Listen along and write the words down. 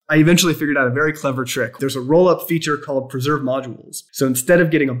I eventually figured out a very clever trick. There's a roll-up feature called preserve modules. So instead of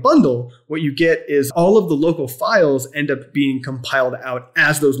getting a bundle, what you get is all of the local files end up being compiled out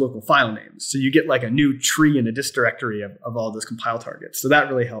as those local file names. So you get like a new tree in a dist directory of all those compile targets. So that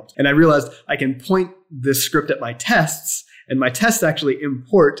really helped. And I realized I can point this script at my tests, and my tests actually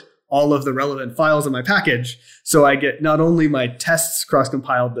import all of the relevant files in my package. So I get not only my tests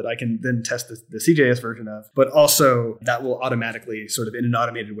cross-compiled that I can then test the CJS version of, but also that will automatically sort of in an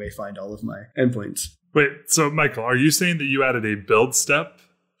automated way find all of my endpoints. Wait, so Michael, are you saying that you added a build step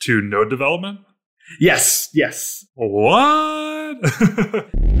to node development? Yes. What?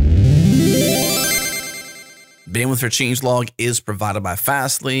 Bandwidth for changelog is provided by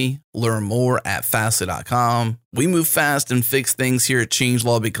Fastly. Learn more at fastly.com. We move fast and fix things here at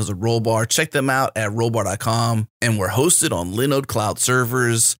changelog because of Rollbar. Check them out at rollbar.com. And we're hosted on Linode cloud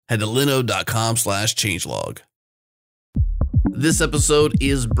servers. Head to linode.com/changelog. This episode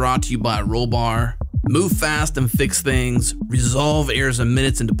is brought to you by Rollbar. Move fast and fix things. Resolve errors in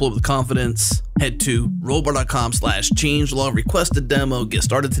minutes and deploy with confidence. Head to rollbar.com/changelog. Request a demo. Get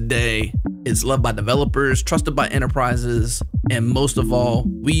started today. It's loved by developers, trusted by enterprises, and most of all,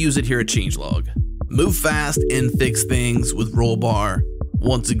 we use it here at changelog. Move fast and fix things with Rollbar.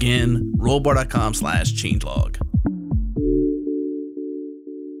 Once again, rollbar.com/changelog.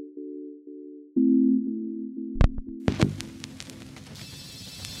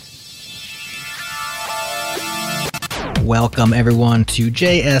 Welcome everyone to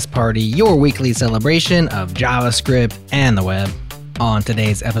JS Party, your weekly celebration of JavaScript and the web. On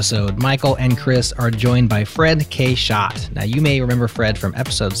today's episode, Mikeal and Chris are joined by Fred K. Schott. Now, you may remember Fred from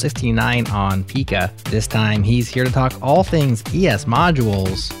episode 69 on Pika. This time, he's here to talk all things ES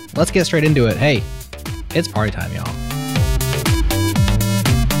modules. Let's get straight into it. Hey, it's party time, y'all.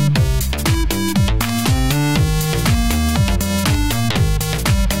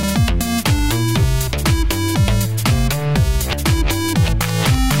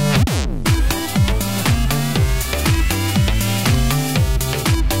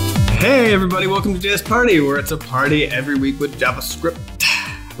 Hey everybody, welcome to JS Party, where it's a party every week with JavaScript.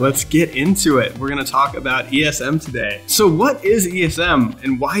 Let's get into it. We're going to talk about ESM today. So what is ESM,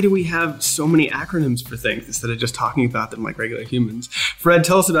 and why do we have so many acronyms for things instead of just talking about them like regular humans? Fred,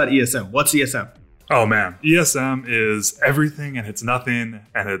 tell us about ESM. What's ESM? Oh man, ESM is everything and it's nothing,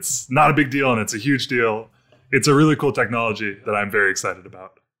 and it's not a big deal and it's a huge deal. It's a really cool technology that I'm very excited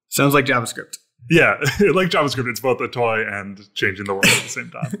about. Sounds like JavaScript. Yeah, like JavaScript, it's both a toy and changing the world at the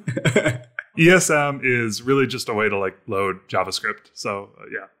same time. ESM is really just a way to like load JavaScript. So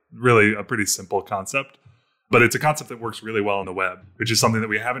yeah, really a pretty simple concept, but it's a concept that works really well on the web, which is something that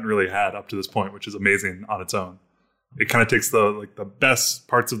we haven't really had up to this point, which is amazing on its own. It kind of takes the best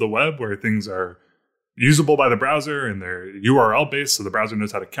parts of the web where things are usable by the browser and they're URL based. So the browser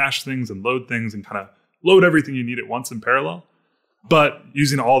knows how to cache things and load things and kind of load everything you need at once in parallel. But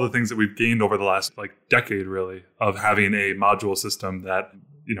using all the things that we've gained over the last decade, really, of having a module system that,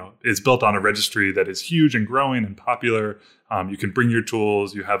 is built on a registry that is huge and growing and popular. You can bring your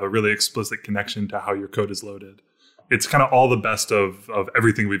tools. You have a really explicit connection to how your code is loaded. It's kind of all the best of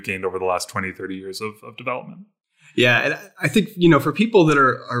everything we've gained over the last 20, 30 years of development. Yeah, and I think, for people that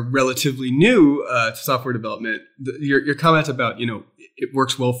are relatively new to software development, your comment about, it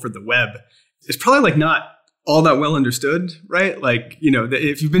works well for the web is probably not all that well understood, right?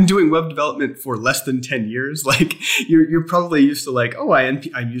 If you've been doing web development for less than 10 years, you're probably used to I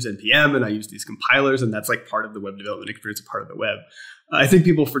use NPM and I use these compilers, and that's part of the web development experience, a part of the web. I think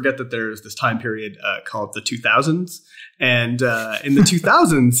people forget that there's this time period called the 2000s. And in the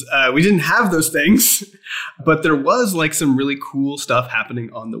 2000s, we didn't have those things, but there was some really cool stuff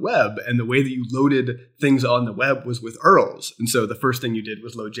happening on the web. And the way that you loaded things on the web was with URLs. And so the first thing you did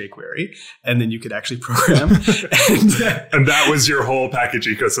was load jQuery, and then you could actually program. And that was your whole package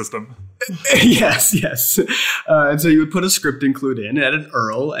ecosystem. Yes. And so you would put a script include in, add an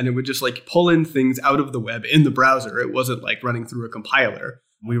URL, and it would just pull in things out of the web in the browser. It wasn't running through a compiler.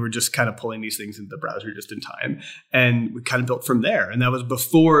 We were just kind of pulling these things into the browser just in time. And we kind of built from there. And that was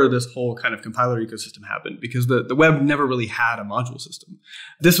before this whole kind of compiler ecosystem happened, because the web never really had a module system.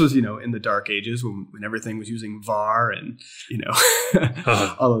 This was, in the dark ages when everything was using var and,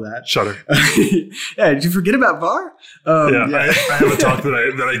 all of that. Shudder. Yeah, did you forget about var? I have a talk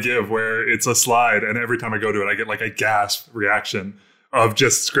that I give where it's a slide, and every time I go to it, I get a gasp reaction of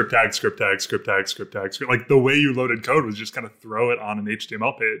just script tag. The way you loaded code was just kind of throw it on an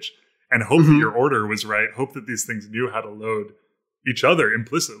HTML page and hope that your order was right. Hope that these things knew how to load each other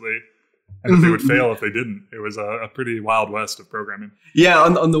implicitly. and that they would fail if they didn't. It was a pretty wild west of programming. Yeah,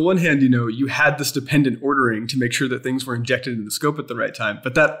 on the one hand, you had this dependent ordering to make sure that things were injected into the scope at the right time.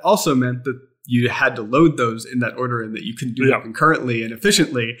 But that also meant that you had to load those in that order and that you couldn't do them concurrently and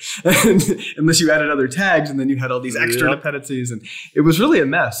efficiently unless you added other tags, and then you had all these extra dependencies, and it was really a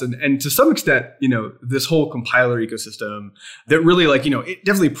mess. And to some extent, this whole compiler ecosystem that really it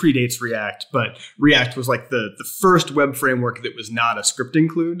definitely predates React, but React was like the first web framework that was not a script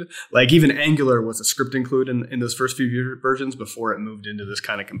include. Like even Angular was a script include in those first few versions before it moved into this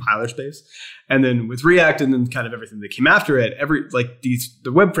kind of compiler space. And then with React and then kind of everything that came after it,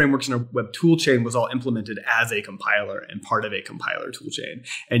 the web frameworks and our web tool chain was all implemented as a compiler and part of a compiler tool chain.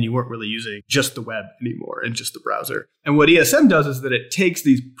 And you weren't really using just the web anymore and just the browser. And what ESM does is that it takes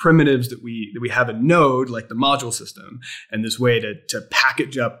these primitives that we have in Node, like the module system, and this way to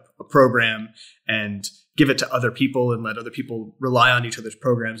package up a program and give it to other people and let other people rely on each other's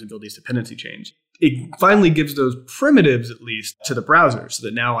programs and build these dependency chains. It finally gives those primitives, at least, to the browser so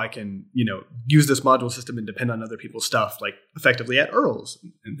that now I can, use this module system and depend on other people's stuff, like effectively at URLs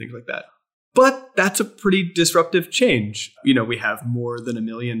and things like that. But that's a pretty disruptive change. We have more than 1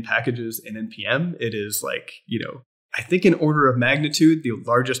 million packages in NPM. It is I think in order of magnitude, the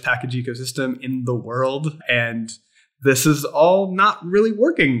largest package ecosystem in the world. And this is all not really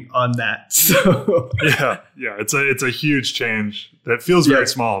working on that. So yeah, it's a huge change that feels very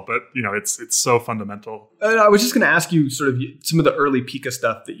small, but it's so fundamental. And I was just going to ask you sort of some of the early Pika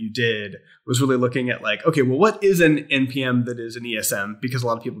stuff that you did was really looking at okay, well, what is an NPM that is an ESM? Because a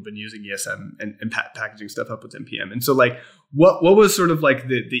lot of people have been using ESM and packaging stuff up with NPM. And so what was sort of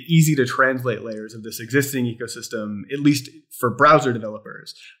the easy to translate layers of this existing ecosystem, at least for browser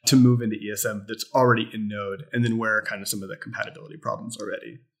developers, to move into ESM that's already in Node, and then where are kind of some of the compatibility problems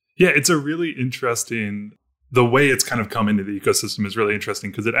already? Yeah, it's a really interesting, the way it's kind of come into the ecosystem is really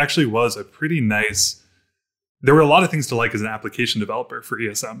interesting because it actually was a pretty nice, there were a lot of things to like as an application developer for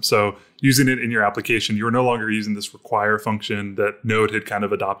ESM. So using it in your application, you were no longer using this require function that Node had kind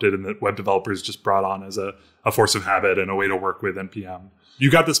of adopted and that web developers just brought on as a force of habit and a way to work with NPM. You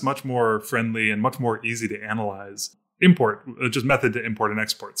got this much more friendly and much more easy to analyze just method to import and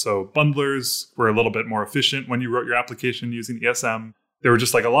export. So bundlers were a little bit more efficient when you wrote your application using ESM. There were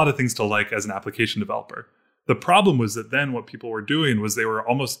just a lot of things to like as an application developer. The problem was that then what people were doing was they were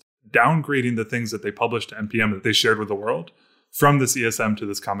almost downgrading the things that they published to NPM that they shared with the world from this ESM to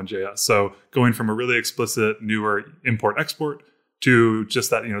this common JS. So going from a really explicit, newer import export to just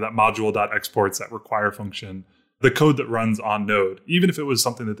that, that module.exports, that require function, the code that runs on Node, even if it was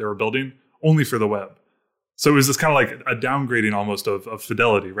something that they were building only for the web. So it was this kind of a downgrading almost of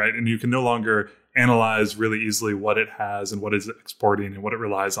fidelity, right? And you can no longer analyze really easily what it has and what it's exporting and what it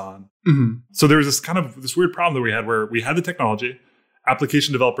relies on. Mm-hmm. So there was this weird problem that we had where we had the technology,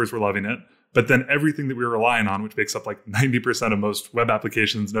 application developers were loving it, but then everything that we were relying on, which makes up 90% of most web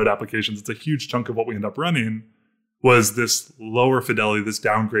applications, Node applications, it's a huge chunk of what we end up running, was this lower fidelity, this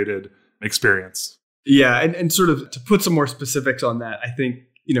downgraded experience. Yeah, and sort of to put some more specifics on that, I think,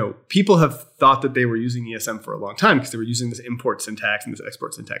 people have thought that they were using ESM for a long time because they were using this import syntax and this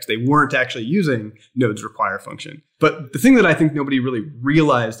export syntax. They weren't actually using Node's require function. But the thing that I think nobody really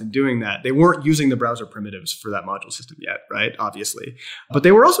realized in doing that, they weren't using the browser primitives for that module system yet, right? Obviously. But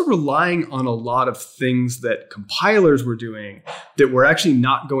they were also relying on a lot of things that compilers were doing that were actually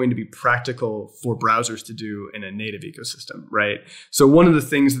not going to be practical for browsers to do in a native ecosystem, right? So one of the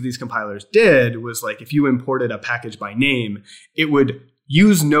things that these compilers did was if you imported a package by name, it would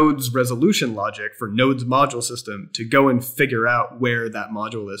use Node's resolution logic for Node's module system to go and figure out where that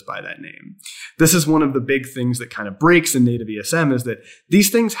module is by that name. This is one of the big things that kind of breaks in native ESM is that these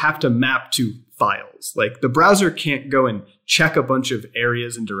things have to map to files. The browser can't go and check a bunch of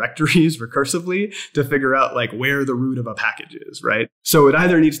areas and directories recursively to figure out where the root of a package is, right? So it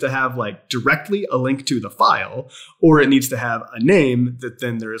either needs to have directly a link to the file, or it needs to have a name that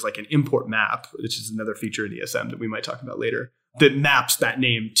then there is an import map, which is another feature in ESM that we might talk about later, that maps that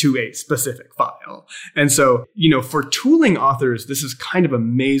name to a specific file. And so, for tooling authors, this is kind of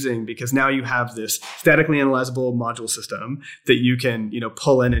amazing because now you have this statically analyzable module system that you can,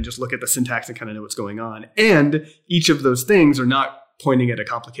 pull in and just look at the syntax and kind of know what's going on. And each of those things are not pointing at a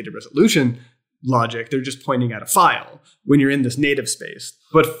complicated resolution logic. They're just pointing at a file when you're in this native space.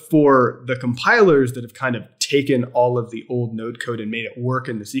 But for the compilers that have kind of taken all of the old Node code and made it work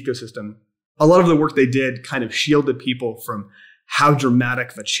in this ecosystem, a lot of the work they did kind of shielded people from how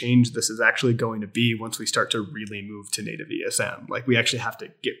dramatic of a change this is actually going to be once we start to really move to native ESM. Like we actually have to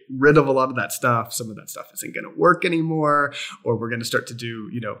get rid of a lot of that stuff. Some of that stuff isn't going to work anymore, or we're going to start to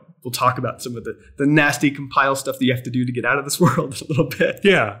do, we'll talk about some of the nasty compile stuff that you have to do to get out of this world a little bit.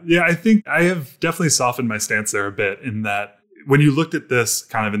 Yeah. I think I have definitely softened my stance there a bit in that when you looked at this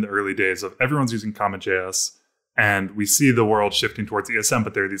kind of in the early days of everyone's using Common.js and we see the world shifting towards ESM,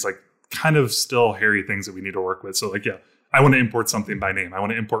 but there are these like kind of still hairy things that we need to work with. So like, I want to import something by name. I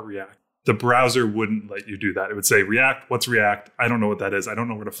want to import React. The browser wouldn't let you do that. It would say, React, what's React? I don't know what that is. I don't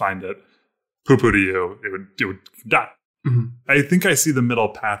know where to find it. Poo-poo to you. It would die. Mm-hmm. I think I see the middle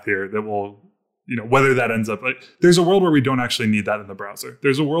path here that will, whether that ends up, like, there's a world where we don't actually need that in the browser.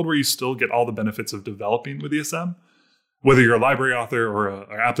 There's a world where you still get all the benefits of developing with ESM. Whether you're a library author or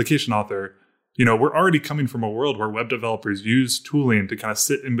an application author, we're already coming from a world where web developers use tooling to kind of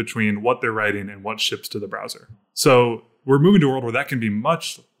sit in between what they're writing and what ships to the browser. So we're moving to a world where that can be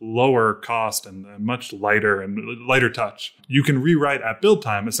much lower cost and much lighter touch. You can rewrite at build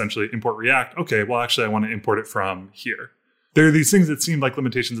time, essentially import React. Okay, well, actually, I want to import it from here. There are these things that seem like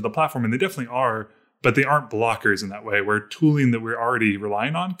limitations of the platform, and they definitely are, but they aren't blockers in that way, where tooling that we're already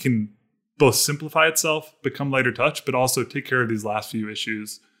relying on can both simplify itself, become lighter touch, but also take care of these last few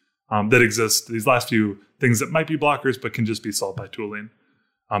issues that exist, these last few things that might be blockers, but can just be solved by tooling.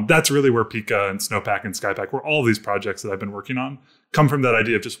 That's really where Pika and Snowpack and Skypack, where all these projects that I've been working on come from that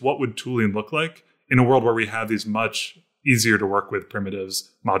idea of just what would tooling look like in a world where we have these much easier to work with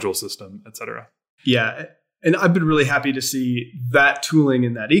primitives, module system, et cetera. Yeah. And I've been really happy to see that tooling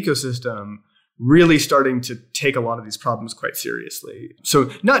in that ecosystem really starting to take a lot of these problems quite seriously.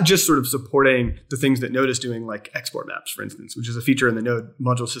 So not just sort of supporting the things that Node is doing, like export maps, for instance, which is a feature in the Node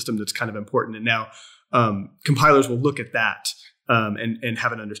module system that's kind of important. And now compilers will look at that and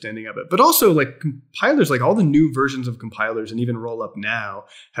have an understanding of it. But also like compilers, like all the new versions of compilers and even Rollup now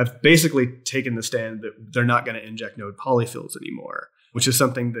have basically taken the stand that they're not going to inject Node polyfills anymore, which is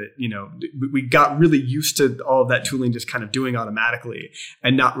something that, we got really used to all of that tooling just kind of doing automatically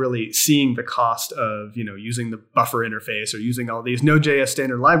and not really seeing the cost of, using the buffer interface or using all these Node.js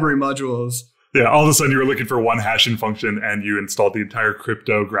standard library modules. Yeah, all of a sudden you were looking for one hashing function and you installed the entire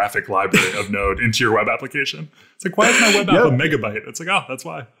cryptographic library of Node into your web application. It's like, why is my web app a megabyte? It's like, oh, that's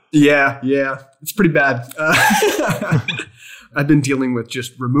why. Yeah. It's pretty bad. I've been dealing with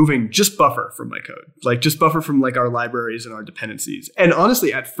just removing just buffer from my code, like just buffer from like our libraries and our dependencies. And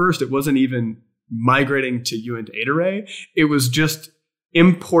honestly, at first, it wasn't even migrating to uint8 array. It was just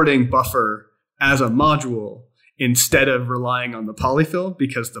importing buffer as a module instead of relying on the polyfill,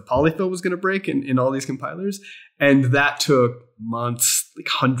 because the polyfill was going to break in all these compilers. And that took months, like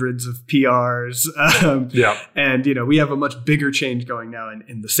hundreds of PRs. And, we have a much bigger change going now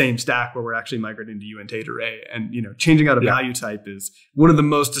in the same stack where we're actually migrating to uint8 array. And, changing out a value type is one of the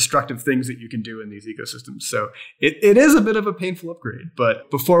most destructive things that you can do in these ecosystems. So it is a bit of a painful upgrade. But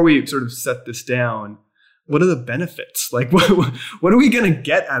before we sort of set this down, what are the benefits? Like, what are we going to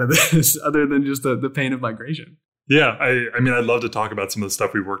get out of this other than just the pain of migration? Yeah, I mean, I'd love to talk about some of the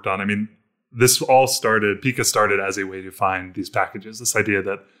stuff we worked on. I mean, Pika started as a way to find these packages. This idea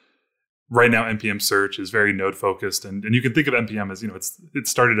that right now NPM search is very node focused. And you can think of NPM as, it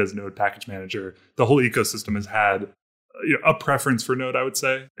started as Node Package Manager. The whole ecosystem has had a preference for Node, I would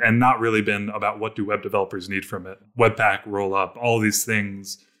say, and not really been about what do web developers need from it. Webpack, Rollup, all these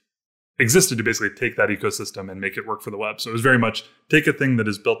things existed to basically take that ecosystem and make it work for the web. So it was very much take a thing that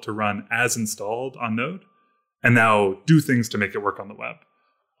is built to run as installed on Node and now do things to make it work on the web.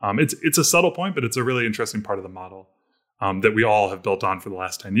 It's a subtle point, but it's a really interesting part of the model that we all have built on for the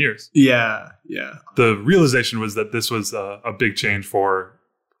last 10 years. Yeah. The realization was that this was a big change for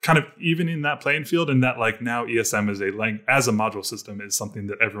kind of evening that playing field, and that like now ESM as a module system is something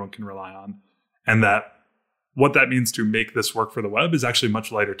that everyone can rely on. And that what that means to make this work for the web is actually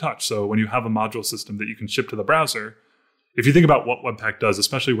much lighter touch. So when you have a module system that you can ship to the browser, if you think about what Webpack does,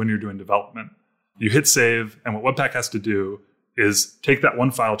 especially when you're doing development, you hit save, and what Webpack has to do is take that one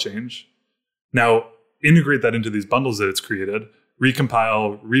file change, now integrate that into these bundles that it's created,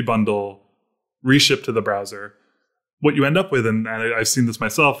 recompile, rebundle, reship to the browser. What you end up with, and I've seen this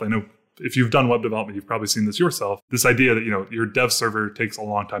myself, I know if you've done web development, you've probably seen this yourself, this idea that your dev server takes a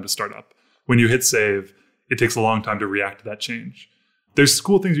long time to start up. When you hit save, it takes a long time to react to that change. There's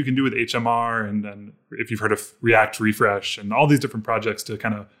cool things you can do with HMR, and then if you've heard of React Refresh and all these different projects to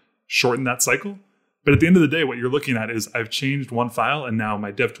kind of shorten that cycle. But at the end of the day, what you're looking at is I've changed one file and now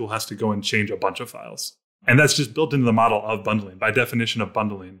my dev tool has to go and change a bunch of files. And that's just built into the model of bundling, by definition of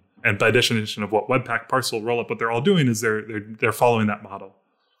bundling. And by definition of what Webpack, Parcel, Rollup, what they're all doing is they're following that model.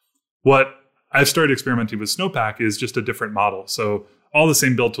 What I've started experimenting with Snowpack is just a different model. So all the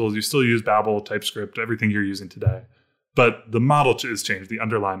same build tools, you still use Babel, TypeScript, everything you're using today. But the model is changed, the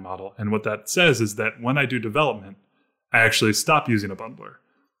underlying model. And what that says is that when I do development, I actually stop using a bundler.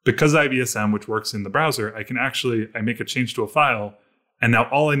 Because I have ESM, which works in the browser, I make a change to a file. And now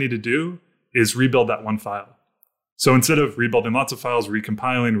all I need to do is rebuild that one file. So instead of rebuilding lots of files,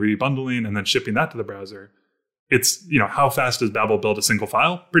 recompiling, rebundling, and then shipping that to the browser, it's, how fast does Babel build a single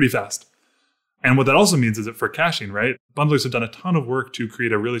file? Pretty fast. And what that also means is that for caching, right? Bundlers have done a ton of work to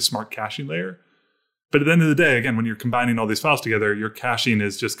create a really smart caching layer. But at the end of the day, again, when you're combining all these files together, your caching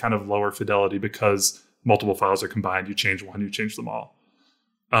is just kind of lower fidelity because multiple files are combined. You change one, you change them all.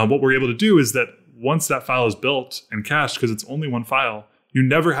 What we're able to do is that once that file is built and cached, because it's only one file, you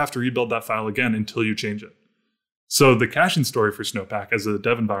never have to rebuild that file again until you change it. So the caching story for Snowpack as a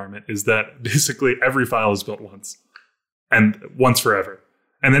dev environment is that basically every file is built once and once forever.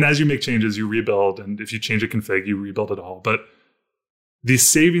 And then as you make changes, you rebuild. And if you change a config, you rebuild it all. But the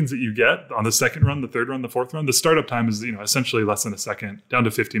savings that you get on the second run, the third run, the fourth run, the startup time is essentially less than a second, down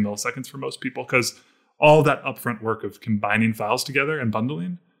to 50 milliseconds for most people, because all that upfront work of combining files together and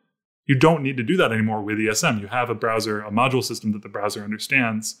bundling, you don't need to do that anymore with ESM. You have a browser, a module system that the browser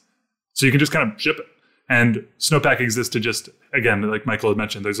understands. So you can just kind of ship it. And Snowpack exists to just, again, like Mikeal had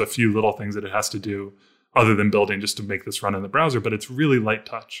mentioned, there's a few little things that it has to do other than building just to make this run in the browser, but it's really light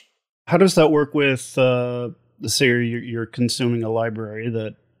touch. How does that work with, say you're consuming a library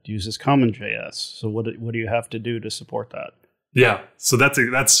that uses CommonJS? So what do you have to do to support that? Yeah, so that's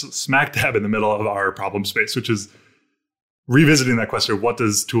smack dab in the middle of our problem space, which is revisiting that question, what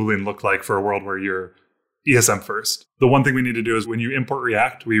does tooling look like for a world where you're ESM first? The one thing we need to do is when you import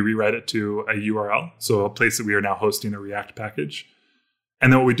React, we rewrite it to a URL, so a place that we are now hosting a React package.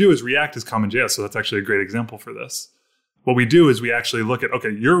 And then what we do is React is CommonJS, so that's actually a great example for this. What we do is we actually look at,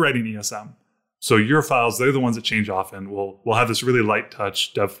 okay, you're writing ESM. So your files, they're the ones that change often. We'll have this really light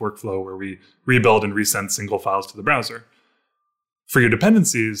touch dev workflow where we rebuild and resend single files to the browser. For your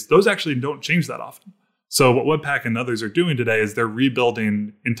dependencies, those actually don't change that often. So what Webpack and others are doing today is they're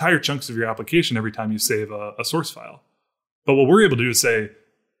rebuilding entire chunks of your application every time you save a source file. But what we're able to do is say,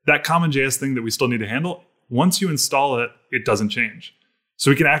 that CommonJS thing that we still need to handle, once you install it, it doesn't change.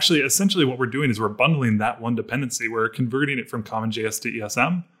 So we can actually, essentially what we're doing is we're bundling that one dependency. We're converting it from CommonJS to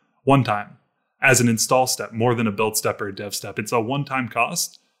ESM one time as an install step, more than a build step or a dev step. It's a one-time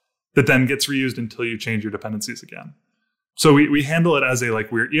cost that then gets reused until you change your dependencies again. So we handle it as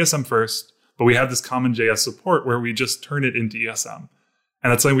we're ESM first, but we have this CommonJS support where we just turn it into ESM.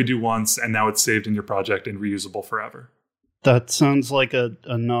 And that's something we do once, and now it's saved in your project and reusable forever. That sounds like a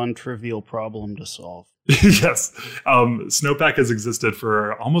non-trivial problem to solve. Yes. Snowpack has existed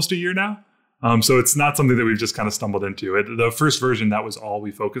for almost a year now. So it's not something that we've just kind of stumbled into. The first version, that was all we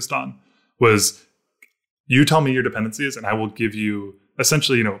focused on, was you tell me your dependencies and I will give you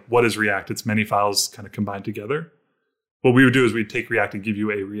essentially, what is React? It's many files kind of combined together. What we would do is we'd take React and give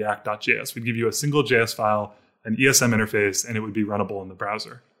you a react.js. We'd give you a single JS file, an ESM interface, and it would be runnable in the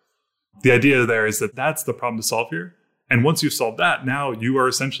browser. The idea there is that that's the problem to solve here. And once you've solved that, now you are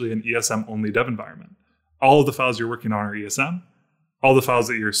essentially an ESM-only dev environment. All of the files you're working on are ESM. All the files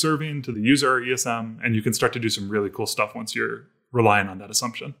that you're serving to the user are ESM. And you can start to do some really cool stuff once you're relying on that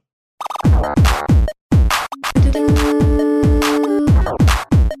assumption.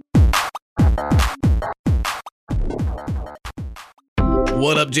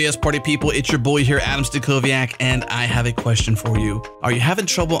 What up, JS Party people? It's your boy here, Adam Stacoviak, and I have a question for you. Are you having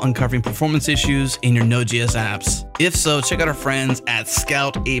trouble uncovering performance issues in your Node.js apps? If so, check out our friends at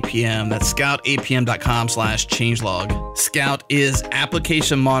Schott APM. That's scoutapm.com/changelog. Schott is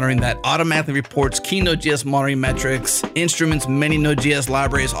application monitoring that automatically reports key Node.js monitoring metrics, instruments many Node.js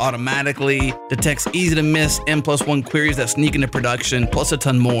libraries automatically, detects easy to miss N+1 queries that sneak into production, plus a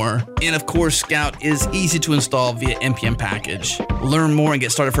ton more. And of course, Schott is easy to install via npm package. Learn more and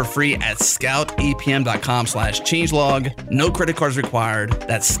get started for free at scoutapm.com/changelog. No credit cards required.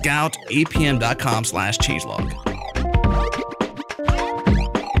 That's scoutapm.com/changelog.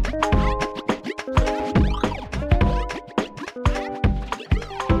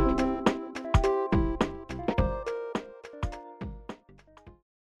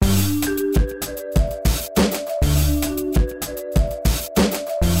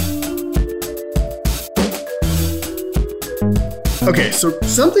 Okay, so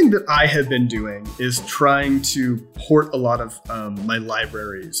something that I have been doing is trying to port a lot of my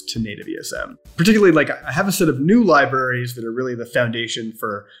libraries to native ESM. Particularly, I have a set of new libraries that are really the foundation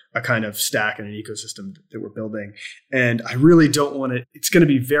for a kind of stack and an ecosystem that we're building. And I really don't want to, it's going to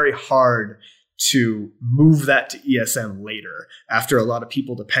be very hard to move that to ESM later after a lot of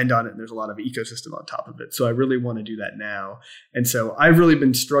people depend on it and there's a lot of ecosystem on top of it. So I really want to do that now. And so I've really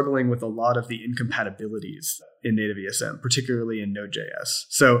been struggling with a lot of the incompatibilities in native ESM, particularly in Node.js.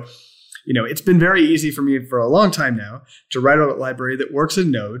 So, it's been very easy for me for a long time now to write a library that works in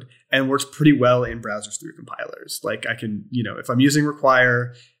Node and works pretty well in browsers through compilers. Like I can, if I'm using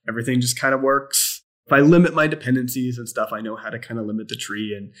require, everything just kind of works. If I limit my dependencies and stuff, I know how to kind of limit the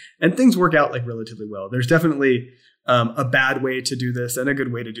tree and things work out like relatively well. There's definitely a bad way to do this and a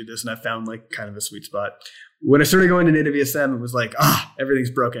good way to do this. And I found like kind of a sweet spot. When I started going to native ESM, it was like, everything's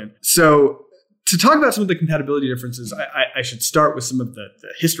broken. So to talk about some of the compatibility differences, I should start with some of the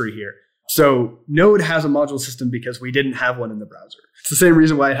history here. So Node has a module system because we didn't have one in the browser. It's the same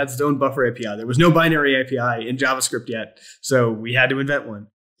reason why it has its own buffer API. There was no binary API in JavaScript yet, so we had to invent one.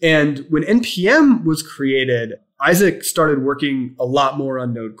 And when NPM was created, Isaac started working a lot more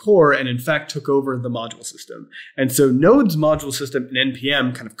on Node Core and in fact took over the module system. And so Node's module system and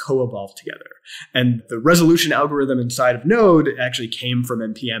NPM kind of co-evolved together. And the resolution algorithm inside of Node actually came from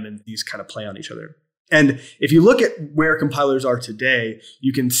NPM, and these kind of play on each other. And if you look at where compilers are today,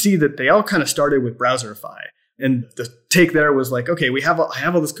 you can see that they all kind of started with Browserify. And the take there was like, okay, I have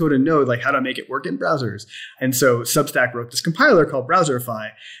all this code in Node, like how to make it work in browsers. And so Substack wrote this compiler called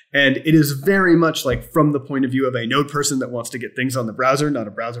Browserify. And it is very much like from the point of view of a Node person that wants to get things on the browser, not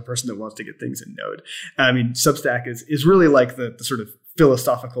a browser person that wants to get things in Node. I mean, Substack is really like the sort of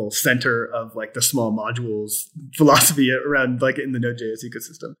philosophical center of like the small modules philosophy around like in the Node.js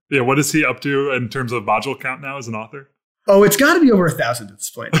ecosystem. Yeah, what is he up to in terms of module count now as an author? Oh, it's got to be over 1,000 at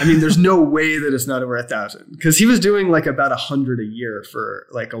this point. I mean, there's no way that it's not over 1,000 because he was doing like about 100 a year for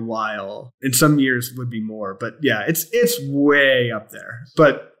like a while. In some years would be more, but yeah, it's way up there.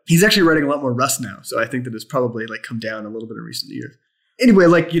 But he's actually writing a lot more Rust now, so I think that it's probably like come down a little bit in recent years. Anyway,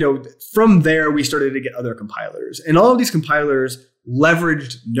 like, from there we started to get other compilers, and all of these compilers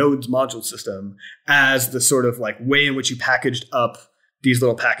leveraged Node's module system as the sort of like way in which you packaged up these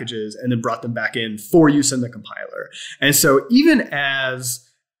little packages and then brought them back in for use in the compiler. And so even as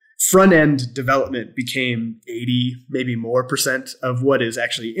front-end development became 80, maybe more % of what is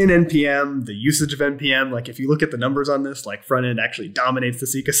actually in NPM, the usage of NPM, like if you look at the numbers on this, like front-end actually dominates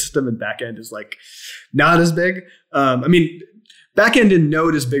this ecosystem and back-end is like not as big. Backend in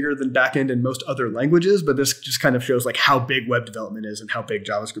Node is bigger than backend in most other languages, but this just kind of shows like how big web development is and how big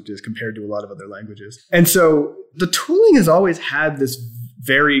JavaScript is compared to a lot of other languages. And so the tooling has always had this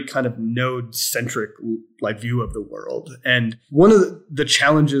very kind of Node-centric like view of the world. And one of the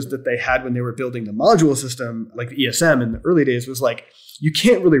challenges that they had when they were building the module system, like the ESM in the early days, was like, you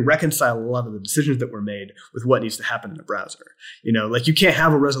can't really reconcile a lot of the decisions that were made with what needs to happen in the browser. Like you can't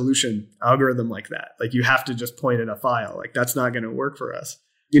have a resolution algorithm like that. Like you have to just point at a file. Like that's not going to work for us.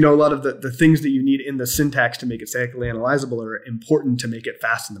 A lot of the things that you need in the syntax to make it statically analyzable are important to make it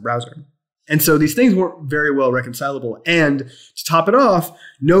fast in the browser. And so these things weren't very well reconcilable. And to top it off,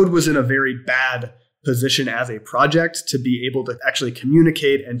 Node was in a very bad position as a project to be able to actually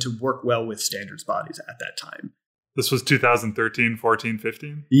communicate and to work well with standards bodies at that time. This was 2013, 14,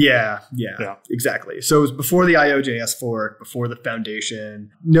 15? Yeah, exactly. So it was before the IO.js fork, before the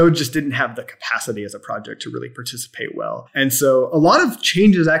foundation. Node just didn't have the capacity as a project to really participate well. And so a lot of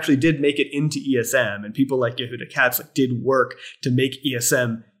changes actually did make it into ESM, and people like Yehuda Katz did work to make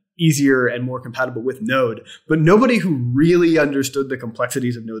ESM easier and more compatible with Node, but nobody who really understood the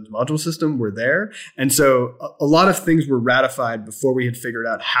complexities of Node's module system were there. And so a lot of things were ratified before we had figured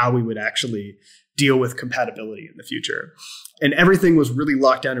out how we would actually deal with compatibility in the future. And everything was really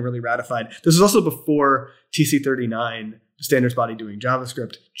locked down and really ratified. This was also before TC39, the standards body doing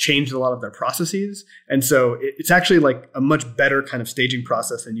JavaScript, changed a lot of their processes. And so it's actually like a much better kind of staging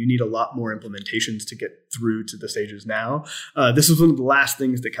process, and you need a lot more implementations to get through to the stages now. This was one of the last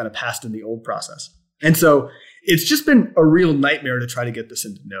things that kind of passed in the old process. And so it's just been a real nightmare to try to get this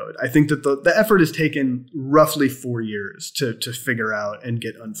into Node. I think that the effort has taken roughly 4 years to figure out and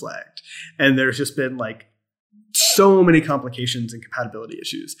get unflagged. And there's just been like so many complications and compatibility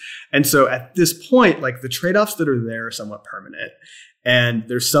issues. And so at this point, like the trade-offs that are there are somewhat permanent. And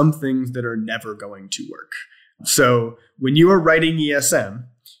there's some things that are never going to work. So when you are writing ESM,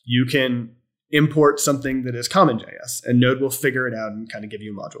 you can import something that is CommonJS, and Node will figure it out and kind of give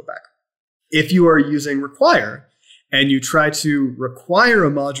you a module back. If you are using require and you try to require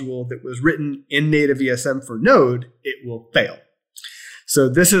a module that was written in native ESM for Node, it will fail. So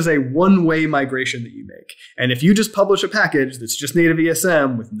this is a one-way migration that you make. And if you just publish a package that's just native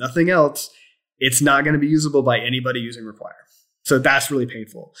ESM with nothing else, it's not going to be usable by anybody using require. So that's really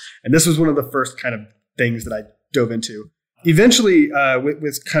painful. And this was one of the first kind of things that I dove into. Eventually,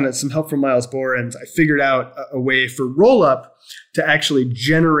 with kind of some help from Miles Borens, I figured out a way for Rollup to actually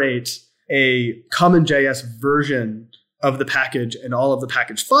generate a CommonJS version of the package and all of the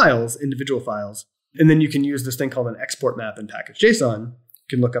package files, individual files. And then you can use this thing called an export map in package.json. You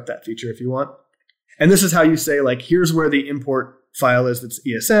can look up that feature if you want. And this is how you say, like, here's where the import file is that's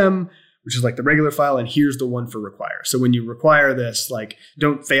ESM, which is like the regular file, and here's the one for require. So when you require this, like,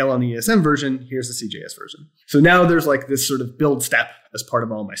 don't fail on the ESM version, here's the CJS version. So now there's like this sort of build step as part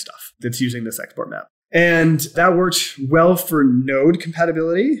of all my stuff that's using this export map. And that worked well for Node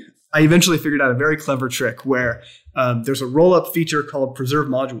compatibility. I eventually figured out a very clever trick where there's a rollup feature called preserve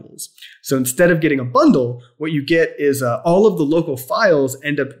modules. So instead of getting a bundle, what you get is all of the local files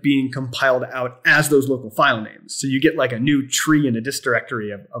end up being compiled out as those local file names. So you get like a new tree in a dist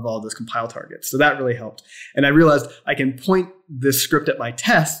directory of all those compile targets. So that really helped. And I realized I can point this script at my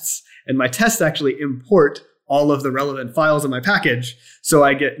tests, and my tests actually import all of the relevant files in my package. So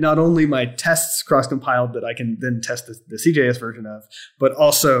I get not only my tests cross-compiled that I can then test the CJS version of, but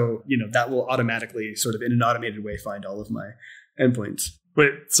also, that will automatically sort of in an automated way find all of my endpoints.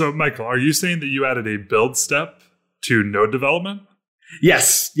 Wait, so Michael, are you saying that you added a build step to Node development?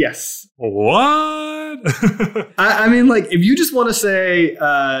 Yes. What? I mean, like, if you just want to say,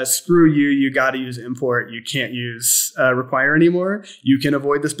 screw you, you got to use import, you can't use require anymore, you can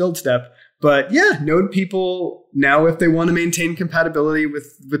avoid this build step. But yeah, Node people now, if they want to maintain compatibility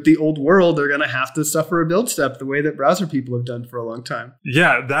with the old world, they're going to have to suffer a build step the way that browser people have done for a long time.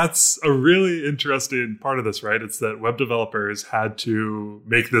 Yeah, that's a really interesting part of this, right? It's that web developers had to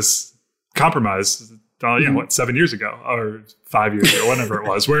make this compromise, 7 years ago or 5 years ago, whatever it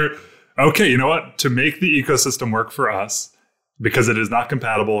was, where, okay, you know what? To make the ecosystem work for us, because it is not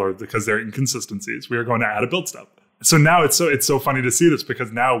compatible or because there are inconsistencies, we are going to add a build step. So now it's so funny to see this,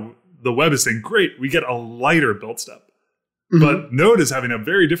 because now the web is saying, great, we get a lighter build step. Mm-hmm. But Node is having a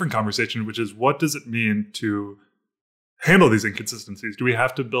very different conversation, which is, what does it mean to handle these inconsistencies? Do we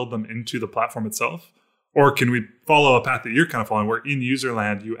have to build them into the platform itself? Or can we follow a path that you're kind of following, where in user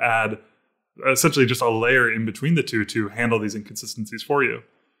land, you add essentially just a layer in between the two to handle these inconsistencies for you?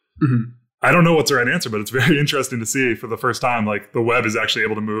 Mm-hmm. I don't know what's the right answer, but it's very interesting to see for the first time, like, the web is actually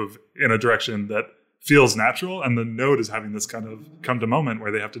able to move in a direction that feels natural, and the Node is having this kind of come to moment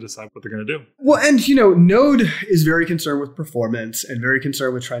where they have to decide what they're going to do. Well, and Node is very concerned with performance and very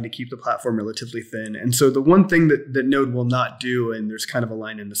concerned with trying to keep the platform relatively thin. And so the one thing that Node will not do, and there's kind of a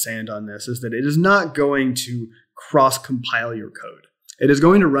line in the sand on this, is that it is not going to cross-compile your code. It is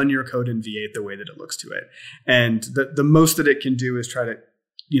going to run your code in V8 the way that it looks to it. And the most that it can do is try to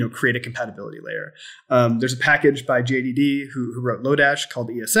create a compatibility layer. There's a package by JDD who wrote Lodash called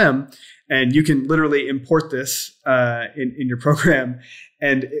ESM, and you can literally import this in your program,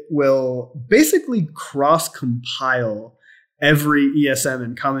 and it will basically cross-compile every ESM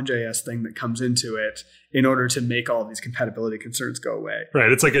and CommonJS thing that comes into it in order to make all of these compatibility concerns go away.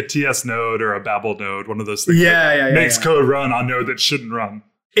 Right. It's like a TS node or a Babel node, one of those things that makes code run on node that shouldn't run.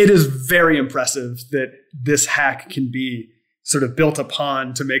 It is very impressive that this hack can be sort of built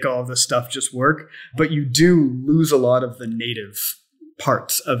upon to make all of this stuff just work, but you do lose a lot of the native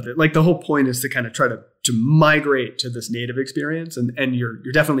parts of it. Like, the whole point is to kind of try to migrate to this native experience, and you're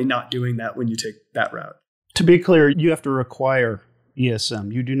definitely not doing that when you take that route. To be clear, you have to require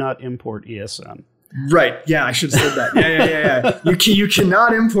ESM. You do not import ESM. Right. Yeah, I should have said that. Yeah. You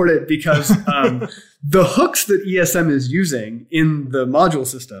cannot import it because the hooks that ESM is using in the module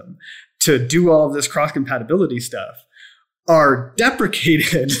system to do all of this cross-compatibility stuff are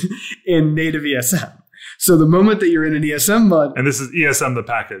deprecated in native ESM. So the moment that you're in an ESM mod... And this is ESM the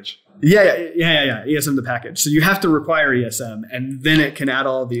package. Yeah. ESM the package. So you have to require ESM, and then it can add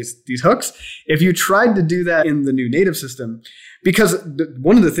all of these hooks. If you tried to do that in the new native system, because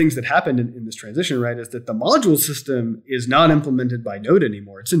one of the things that happened in this transition, right, is that the module system is not implemented by Node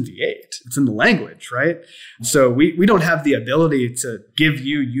anymore. It's in V8. It's in the language, right? So we don't have the ability to give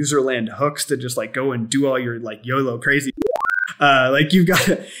you userland hooks to just like go and do all your like YOLO crazy. Like you've got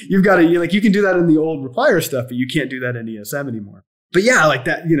to, like, you can do that in the old require stuff, but you can't do that in ESM anymore. But yeah, like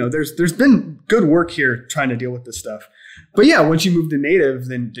that, there's been good work here trying to deal with this stuff. But yeah, once you move to native,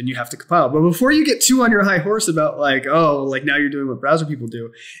 then you have to compile. But before you get too on your high horse about like, oh, like now you're doing what browser people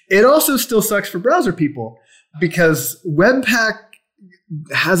do, it also still sucks for browser people, because Webpack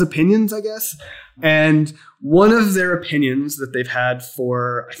has opinions, I guess. And one of their opinions that they've had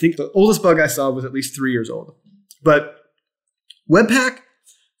for, I think the oldest bug I saw was at least 3 years old. But Webpack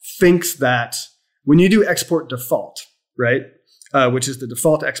thinks that when you do export default, right, which is the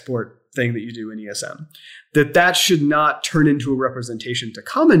default export thing that you do in ESM, that should not turn into a representation to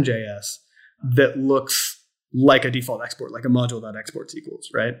CommonJS that looks like a default export, like a module.exports equals,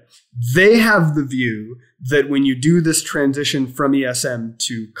 right? They have the view that when you do this transition from ESM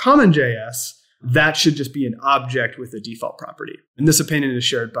to CommonJS, that should just be an object with a default property. And this opinion is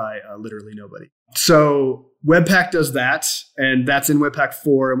shared by literally nobody. So Webpack does that, and that's in Webpack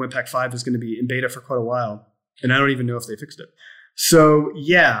 4, and Webpack 5 is going to be in beta for quite a while. And I don't even know if they fixed it. So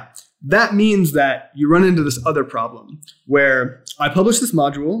yeah, that means that you run into this other problem where I publish this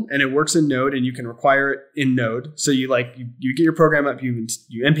module and it works in Node and you can require it in Node. So you get your program up, you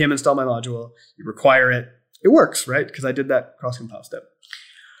npm install my module, you require it. It works, right? Because I did that cross-compile step.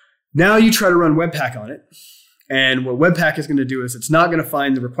 Now you try to run Webpack on it. And what Webpack is going to do is it's not going to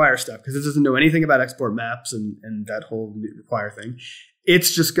find the require stuff because it doesn't know anything about export maps and that whole require thing.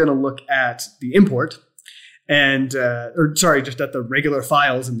 It's just going to look at the import and, just at the regular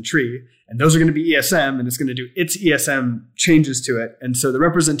files in the tree. And those are going to be ESM, and it's going to do its ESM changes to it. And so the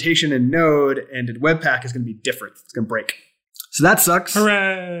representation in Node and in Webpack is going to be different. It's going to break. So that sucks.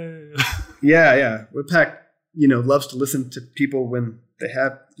 Hooray! Yeah. Webpack, loves to listen to people when they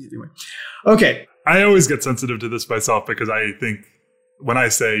have, anyway. Okay. I always get sensitive to this myself because I think when I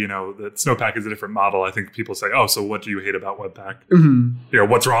say, that Snowpack is a different model, I think people say, oh, so what do you hate about Webpack? Mm-hmm.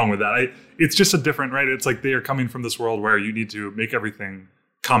 What's wrong with that? It's just a different, right? It's like they are coming from this world where you need to make everything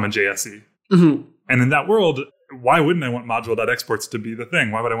CommonJS-y. Mm-hmm. And in that world, why wouldn't I want module.exports to be the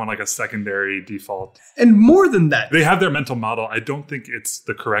thing? Why would I want like a secondary default? And more than that, they have their mental model. I don't think it's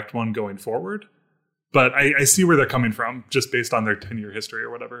the correct one going forward. But I see where they're coming from just based on their 10-year history or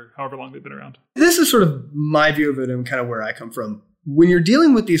whatever, however long they've been around. This is sort of my view of it and kind of where I come from. When you're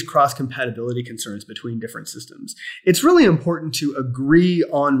dealing with these cross-compatibility concerns between different systems, it's really important to agree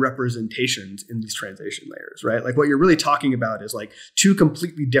on representations in these translation layers, right? Like what you're really talking about is like two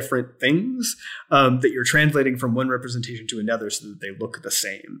completely different things that you're translating from one representation to another so that they look the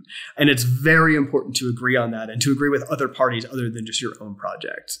same. And it's very important to agree on that and to agree with other parties other than just your own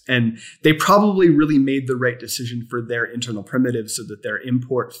project. And they probably really made the right decision for their internal primitives so that their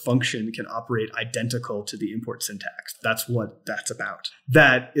import function can operate identical to the import syntax. That's what that's about.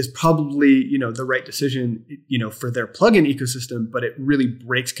 That is probably, the right decision, for their plugin ecosystem, but it really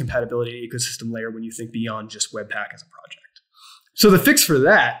breaks compatibility ecosystem layer when you think beyond just Webpack as a project. So the fix for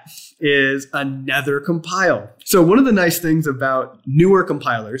that is another compile. So one of the nice things about newer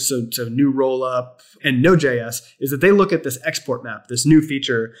compilers, so new Rollup and Node.js, is that they look at this export map, this new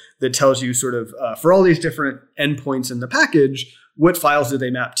feature that tells you sort of for all these different endpoints in the package, what files do they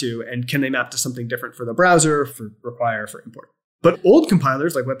map to, and can they map to something different for the browser, for require, for import. But old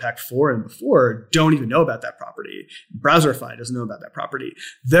compilers like Webpack 4 and before don't even know about that property. Browserify doesn't know about that property.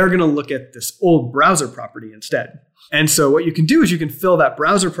 They're going to look at this old browser property instead. And so what you can do is you can fill that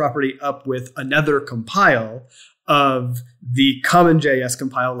browser property up with another compile of the CommonJS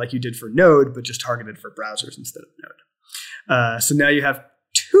compile like you did for Node, but just targeted for browsers instead of Node. So now you have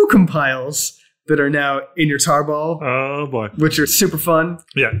two compiles that are now in your tarball. Oh boy. Which are super fun.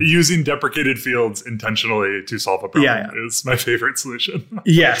 Yeah. Using deprecated fields intentionally to solve a problem is my favorite solution.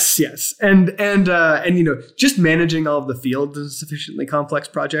 Yes. And just managing all of the fields in a sufficiently complex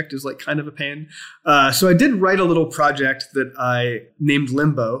project is like kind of a pain. So I did write a little project that I named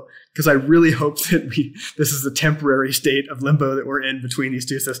Limbo because I really hope that this is the temporary state of limbo that we're in between these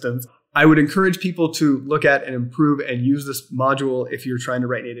two systems. I would encourage people to look at and improve and use this module if you're trying to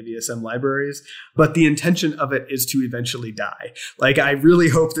write native ESM libraries. But the intention of it is to eventually die. Like, I really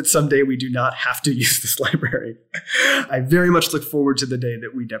hope that someday we do not have to use this library. I very much look forward to the day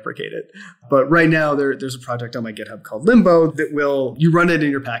that we deprecate it. But right now, there's a project on my GitHub called Limbo that you run it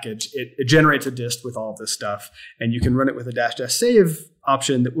in your package. It generates a dist with all of this stuff. And you can run it with a -- save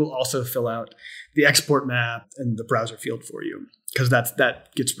option that will also fill out the export map and the browser field for you, because that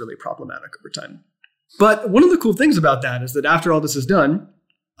gets really problematic over time. But one of the cool things about that is that after all this is done,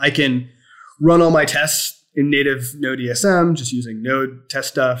 I can run all my tests in native Node ESM, just using Node test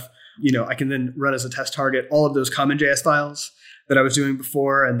stuff. I can then run as a test target all of those CommonJS files that I was doing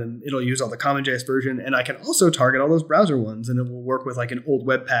before, and then it'll use all the CommonJS version. And I can also target all those browser ones, and it will work with like an old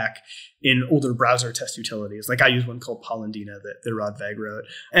Webpack in older browser test utilities. Like I use one called Polendina that Rod Vag wrote.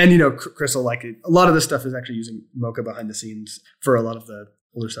 And, Chris will like it. A lot of this stuff is actually using Mocha behind the scenes for a lot of the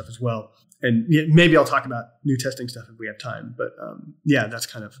older stuff as well. And maybe I'll talk about new testing stuff if we have time. But that's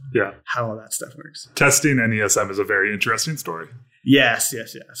kind of how all that stuff works. Testing NESM is a very interesting story. Yes.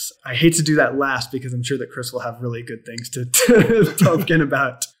 I hate to do that last because I'm sure that Chris will have really good things to talk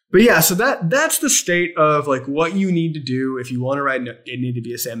about. But yeah, so that's the state of like what you need to do if you want to write native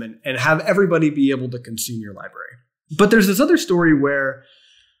ESM and have everybody be able to consume your library. But there's this other story where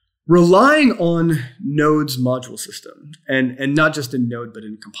relying on Node's module system, and not just in Node, but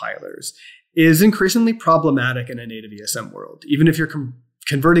in compilers, is increasingly problematic in a native ESM world. Even if you're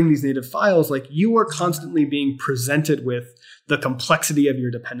converting these native files, like you are constantly being presented with the complexity of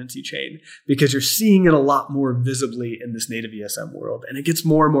your dependency chain because you're seeing it a lot more visibly in this native ESM world, and it gets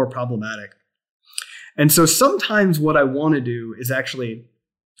more and more problematic. And so sometimes what I want to do is actually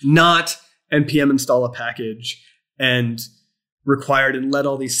not npm install a package and required and let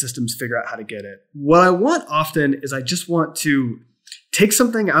all these systems figure out how to get it. What I want often is I just want to take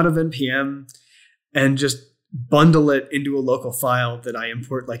something out of npm and just bundle it into a local file that I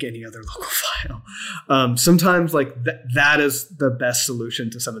import like any other local file. Sometimes like that is the best solution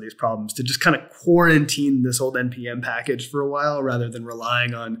to some of these problems, to just kind of quarantine this old npm package for a while rather than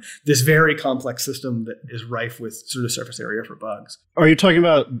relying on this very complex system that is rife with sort of surface area for bugs. Are you talking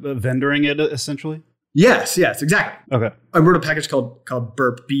about vendoring it essentially? Yes, exactly. Okay. I wrote a package called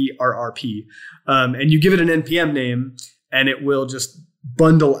burp, BRRP, and you give it an npm name and it will just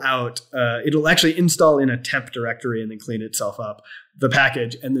bundle out, it'll actually install in a temp directory and then clean itself up, the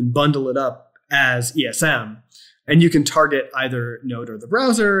package, and then bundle it up as ESM. And you can target either Node or the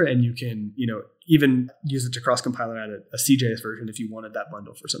browser, and you can, even use it to cross-compile and add a CJS version if you wanted that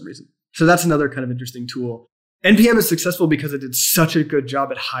bundle for some reason. So that's another kind of interesting tool. NPM is successful because it did such a good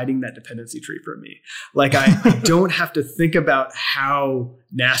job at hiding that dependency tree from me. Like I don't have to think about how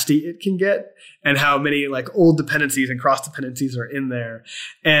nasty it can get and how many like old dependencies and cross dependencies are in there.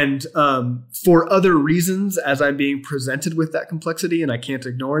 And for other reasons, as I'm being presented with that complexity and I can't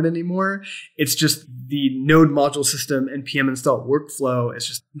ignore it anymore, it's just the node module system npm install workflow is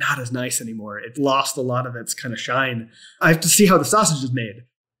just not as nice anymore. It lost a lot of its kind of shine. I have to see how the sausage is made.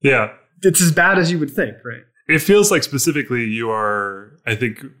 Yeah. It's as bad as you would think, right? It feels like specifically you are, I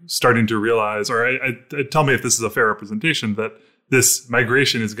think, starting to realize, or I tell me if this is a fair representation, that this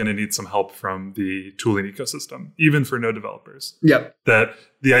migration is going to need some help from the tooling ecosystem, even for Node developers. Yep. That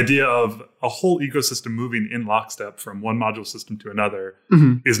the idea of a whole ecosystem moving in lockstep from one module system to another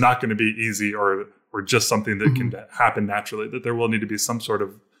is not going to be easy or just something that can happen naturally, that there will need to be some sort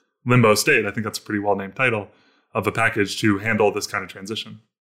of limbo state. I think that's a pretty well-named title of a package to handle this kind of transition.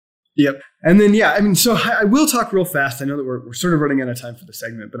 Yep. And then, so I will talk real fast. I know that we're sort of running out of time for the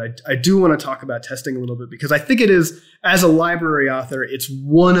segment, but I do want to talk about testing a little bit because I think it is, as a library author, it's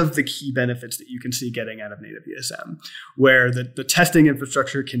one of the key benefits that you can see getting out of native ESM, where the testing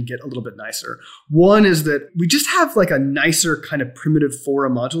infrastructure can get a little bit nicer. One is that we just have like a nicer kind of primitive for a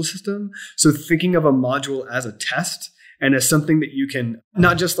module system. So thinking of a module as a test and as something that you can,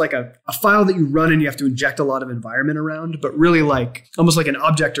 not just like a file that you run and you have to inject a lot of environment around, but really like almost like an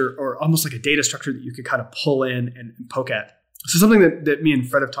object or almost like a data structure that you could kind of pull in and poke at. So something that me and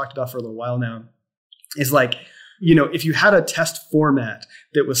Fred have talked about for a little while now is like, if you had a test format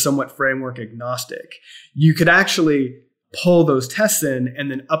that was somewhat framework agnostic, you could actually pull those tests in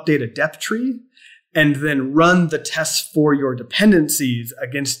and then update a depth tree and then run the tests for your dependencies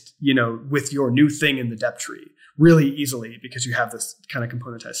against, with your new thing in the depth tree really easily because you have this kind of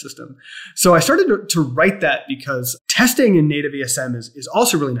componentized system. So I started to write that because testing in native ESM is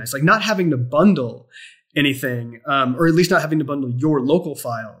also really nice. Like not having to bundle anything, or at least not having to bundle your local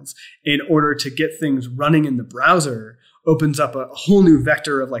files in order to get things running in the browser opens up a whole new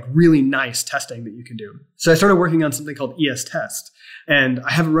vector of like really nice testing that you can do. So I started working on something called ES Test. And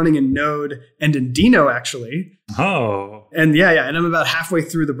I have it running in Node and in Dino, actually. Oh. And and I'm about halfway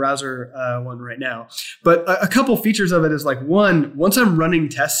through the browser one right now. But a couple features of it is like, one, once I'm running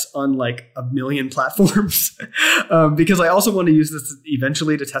tests on like a million platforms, because I also want to use this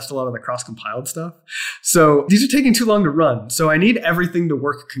eventually to test a lot of the cross-compiled stuff. So these are taking too long to run. So I need everything to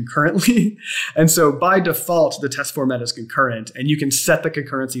work concurrently. And so by default, the test format is concurrent. And you can set the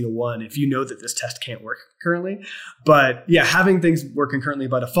concurrency to 1 if you know that this test can't work concurrently. But having things work concurrently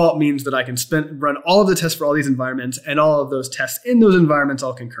by default means that I can run all of the tests for all these environments and all of those tests in those environments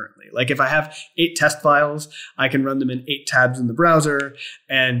all concurrently. Like if I have 8 test files, I can run them in 8 tabs in the browser.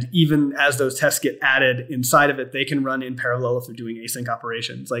 And even as those tests get added inside of it, they can run in parallel if they're doing async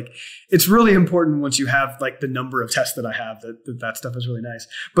operations. Like it's really important once you have like the number of tests that I have that stuff is really nice.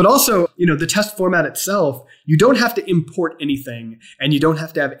 But also, the test format itself, you don't have to import anything and you don't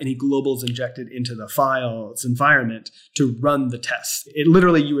have to have any globals injected into the file's environment to run the test. It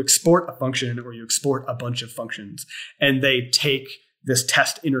literally, you export a function or you export a bunch of functions and they take this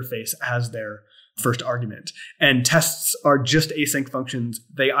test interface as their first argument. And tests are just async functions.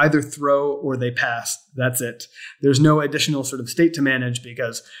 They either throw or they pass. That's it. There's no additional sort of state to manage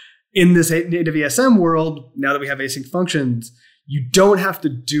because in this native ESM world, now that we have async functions, you don't have to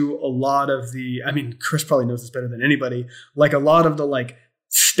do a lot of Chris probably knows this better than anybody, like a lot of the like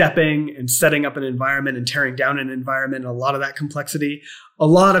stepping and setting up an environment and tearing down an environment, and a lot of that complexity, a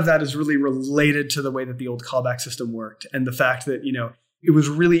lot of that is really related to the way that the old callback system worked. And the fact that, it was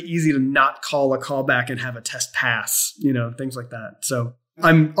really easy to not call a callback and have a test pass, things like that. So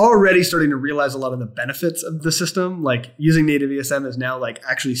I'm already starting to realize a lot of the benefits of the system. Like using native ESM is now like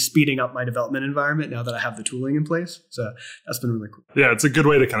actually speeding up my development environment now that I have the tooling in place. So that's been really cool. Yeah, it's a good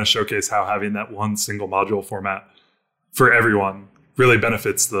way to kind of showcase how having that one single module format for everyone really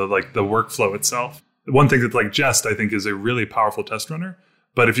benefits the workflow itself. One thing that like Jest, I think, is a really powerful test runner.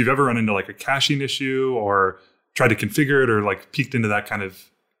 But if you've ever run into like a caching issue or tried to configure it or like peeked into that kind of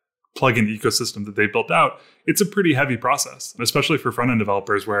plugin ecosystem that they built out, it's a pretty heavy process, especially for front-end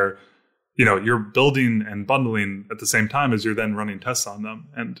developers where, you're building and bundling at the same time as you're then running tests on them.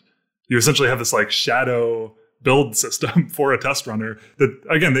 And you essentially have this like shadow build system for a test runner that,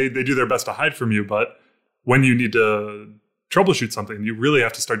 again, they do their best to hide from you. But when you need to troubleshoot something, you really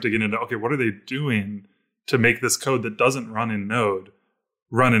have to start digging into, okay, what are they doing to make this code that doesn't run in Node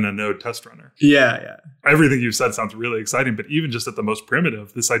run in a Node test runner? Yeah. Everything you've said sounds really exciting, but even just at the most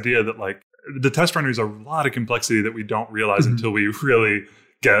primitive, this idea that like the test runner is a lot of complexity that we don't realize until we really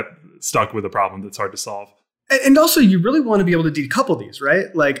get stuck with a problem that's hard to solve. And also, you really want to be able to decouple these,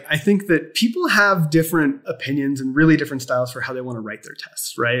 right? Like, I think that people have different opinions and really different styles for how they want to write their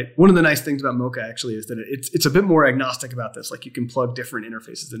tests, right? One of the nice things about Mocha actually is that it's a bit more agnostic about this. Like, you can plug different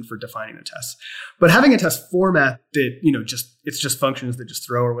interfaces in for defining the tests. But having a test format that, it's just functions that just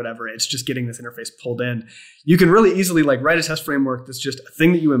throw or whatever, it's just getting this interface pulled in. You can really easily like write a test framework that's just a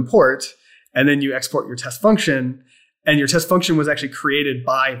thing that you import, and then you export your test function. And your test function was actually created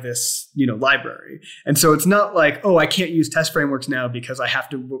by this, library. And so it's not like, oh, I can't use test frameworks now because I have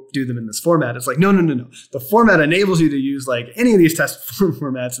to do them in this format. It's like, no. The format enables you to use like any of these test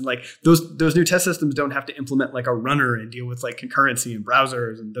formats. And like those new test systems don't have to implement like a runner and deal with like concurrency and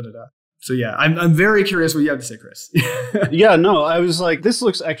browsers and da-da-da. So yeah, I'm very curious what you have to say, Chris. Yeah, no, I was like, this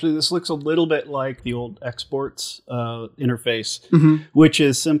looks a little bit like the old exports interface, which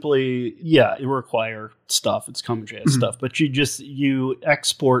is simply, it require stuff. It's CommonJS stuff, but you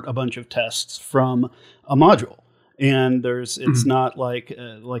export a bunch of tests from a module. And it's not like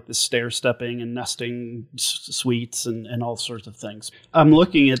the stair stepping and nesting suites and all sorts of things. I'm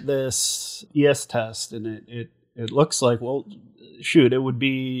looking at this ES test and it looks like, well, shoot, it would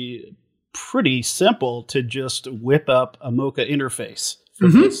be pretty simple to just whip up a Mocha interface for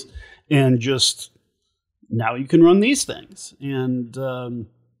this, and just now you can run these things. And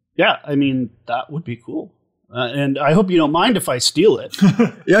that would be cool. And I hope you don't mind if I steal it.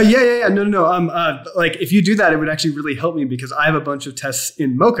 Yeah. No. Like if you do that, it would actually really help me because I have a bunch of tests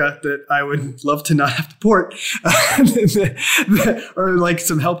in Mocha that I would love to not have to port, or like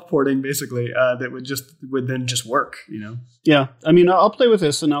some help porting, basically, that would then just work. Yeah, I'll play with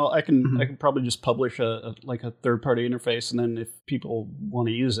this, and I can probably just publish a third-party interface, and then if people want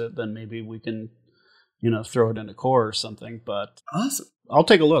to use it, then maybe we can, throw it in a core or something. But awesome, I'll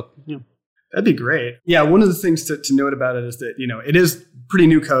take a look. Yeah. That'd be great. Yeah, one of the things to note about it is that, it is pretty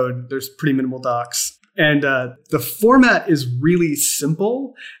new code. There's pretty minimal docs. And the format is really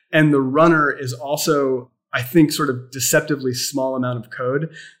simple. And the runner is also, I think, sort of deceptively small amount of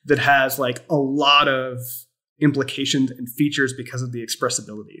code that has like a lot of implications and features because of the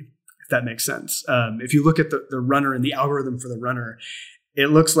expressibility, if that makes sense. If you look at the runner and the algorithm for the runner, it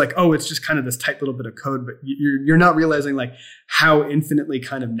looks like, oh, it's just kind of this tight little bit of code, but you're not realizing like how infinitely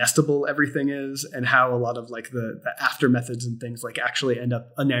kind of nestable everything is and how a lot of like the after methods and things like actually end up.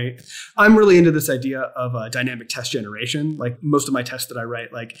 I'm really into this idea of dynamic test generation. Like most of my tests that I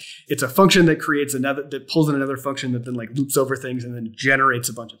write, like it's a function that creates that pulls in another function that then like loops over things and then generates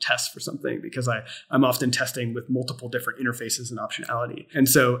a bunch of tests for something because I'm often testing with multiple different interfaces and optionality. And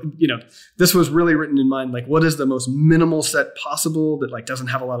so, this was really written in mind, like what is the most minimal set possible that like doesn't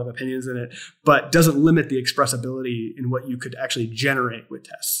have a lot of opinions in it, but doesn't limit the expressibility in what you could actually generate with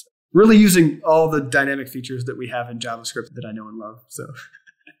tests. Really using all the dynamic features that we have in JavaScript that I know and love. So,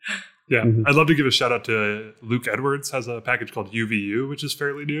 yeah, I'd love to give a shout out to Luke Edwards. Has a package called UVU, which is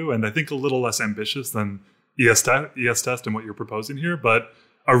fairly new and I think a little less ambitious than ES test and what you're proposing here, but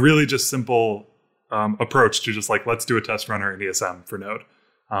a really just simple approach to just like let's do a test runner in ESM for Node.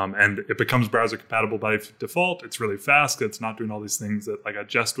 And it becomes browser compatible by default. It's really fast. It's not doing all these things that like a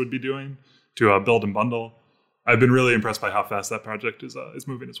Jest would be doing to build and bundle. I've been really impressed by how fast that project is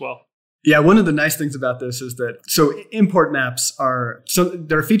moving as well. Yeah, one of the nice things about this is that import maps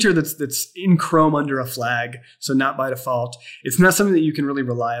they're a feature that's in Chrome under a flag, so not by default. It's not something that you can really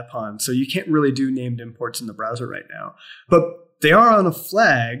rely upon, so you can't really do named imports in the browser right now. But they are on a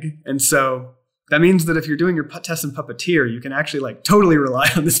flag, and so that means that if you're doing your test in Puppeteer, you can actually like totally rely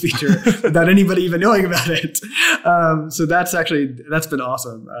on this feature without anybody even knowing about it. So that's been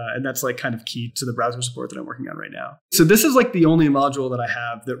awesome. And that's like kind of key to the browser support that I'm working on right now. So this is like the only module that I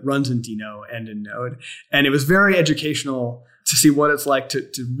have that runs in Deno and in Node. And it was very educational to see what it's like to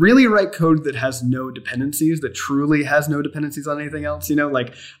really write code that has no dependencies, that truly has no dependencies on anything else.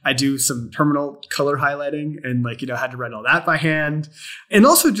 Like I do some terminal color highlighting and like, had to write all that by hand. And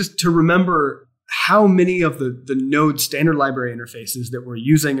also just to remember how many of the Node standard library interfaces that we're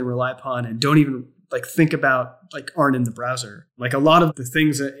using and rely upon and don't even like think about like aren't in the browser. Like a lot of the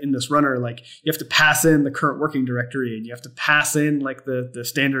things in this runner, like you have to pass in the current working directory and you have to pass in like the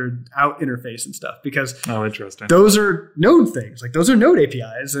standard out interface and stuff because interesting. Those are Node things. Like those are Node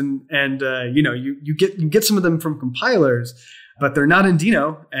APIs and you get some of them from compilers, but they're not in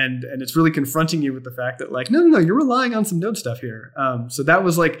Deno, and it's really confronting you with the fact that like, no, you're relying on some Node stuff here. So that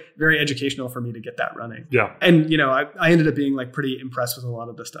was like very educational for me to get that running. Yeah. And, I ended up being like pretty impressed with a lot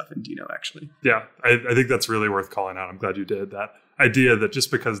of the stuff in Deno, actually. Yeah, I think that's really worth calling out. I'm glad you did that. Idea that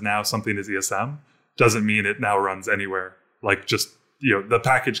just because now something is ESM doesn't mean it now runs anywhere. Like just, the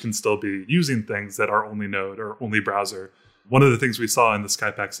package can still be using things that are only Node or only browser. One of the things we saw in the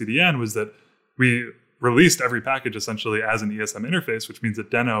Skypack CDN was that we released every package essentially as an ESM interface, which means that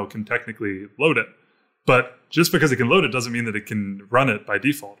Deno can technically load it. But just because it can load it doesn't mean that it can run it by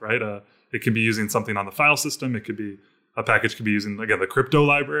default, right? It can be using something on the file system. It could be a package could be using, again, the crypto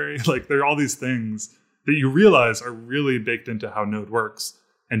library. Like there are all these things that you realize are really baked into how Node works.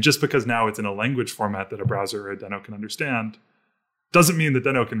 And just because now it's in a language format that a browser or a Deno can understand doesn't mean that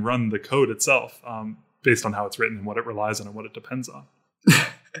Deno can run the code itself based on how it's written and what it relies on and what it depends on.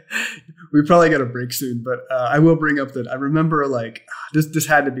 We probably got a break soon, but I will bring up that I remember like this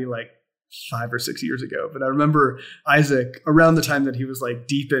had to be like 5 or 6 years ago, but I remember Isaac around the time that he was like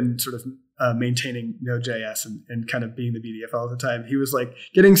deep in sort of maintaining Node.js and kind of being the BDF all the time. He was like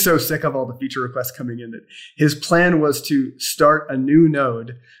getting so sick of all the feature requests coming in that his plan was to start a new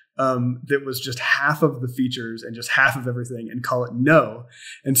node that was just half of the features and just half of everything and call it no.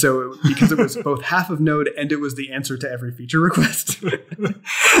 And so because it was both half of Node and it was the answer to every feature request.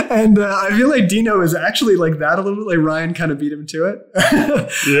 And I feel like Deno is actually like that a little bit. Like Ryan kind of beat him to it.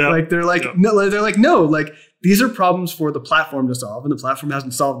 Yeah. Like they're like, no, like these are problems for the platform to solve and the platform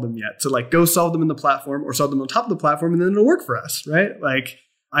hasn't solved them yet. So like go solve them in the platform or solve them on top of the platform and then it'll work for us, right? Like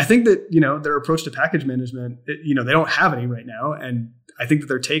I think that, their approach to package management, they don't have any right now. And I think that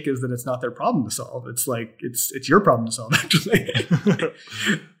their take is that it's not their problem to solve. It's like, it's your problem to solve, actually.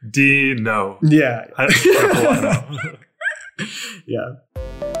 No. Yeah. I Yeah.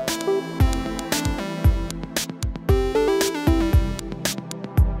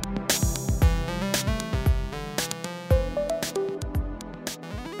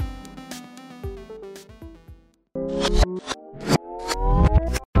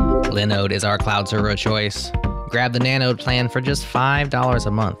 Linode is our cloud server of choice. Grab the Nanode plan for just $5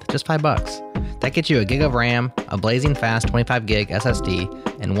 a month, just $5. That gets you a gig of RAM, a blazing fast 25 gig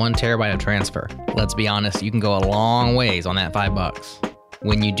SSD, and 1 terabyte of transfer. Let's be honest, you can go a long ways on that $5.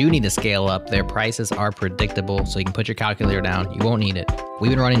 When you do need to scale up, their prices are predictable, so you can put your calculator down. You won't need it.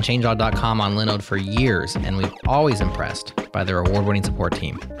 We've been running changelog.com on Linode for years, and we've always impressed by their award-winning support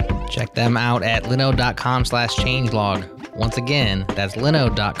team. Check them out at linode.com/changelog. Once again, that's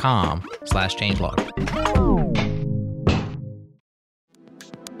linode.com/changelog.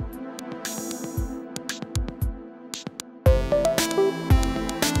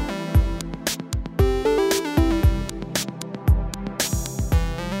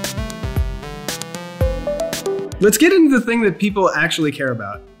 Let's get into the thing that people actually care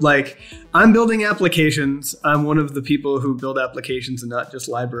about. Like, I'm building applications. I'm one of the people who build applications and not just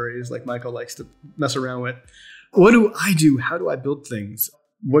libraries like Mikeal likes to mess around with. What do I do? How do I build things?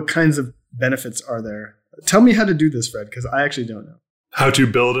 What kinds of benefits are there? Tell me how to do this, Fred, because I actually don't know. How to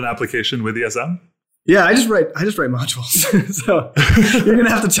build an application with ESM? Yeah, I just write modules. So you're going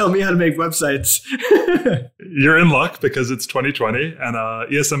to have to tell me how to make websites. You're in luck because it's 2020 and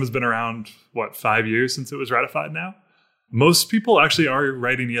ESM has been around, 5 years since it was ratified now? Most people actually are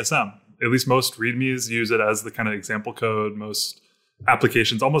writing ESM. At least most READMEs use it as the kind of example code. Most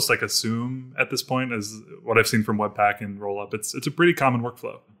applications almost like assume at this point, as what I've seen from Webpack and Rollup. It's a pretty common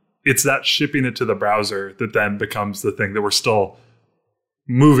workflow. It's that shipping it to the browser that then becomes the thing that we're still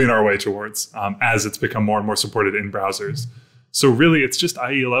moving our way towards as it's become more and more supported in browsers. So really, it's just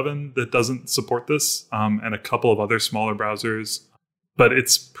IE11 that doesn't support this and a couple of other smaller browsers. But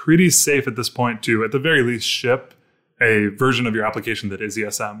it's pretty safe at this point to, at the very least, ship a version of your application that is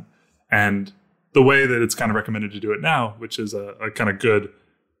ESM. And the way that it's kind of recommended to do it now, which is a kind of good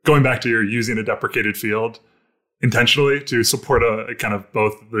going back to your using a deprecated field intentionally to support a kind of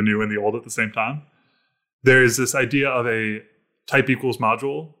both the new and the old at the same time. There's this idea of a type equals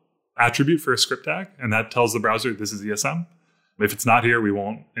module attribute for a script tag, and that tells the browser this is ESM. If it's not here, we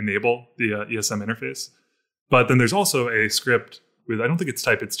won't enable the ESM interface. But then there's also a script with, I don't think it's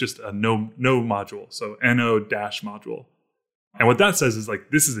type, it's just a no module. So no-module. And what that says is like,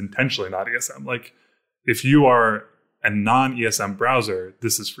 this is intentionally not ESM. Like if you are a non-ESM browser,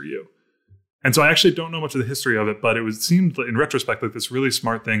 this is for you. And so I actually don't know much of the history of it, but it seemed in retrospect like this really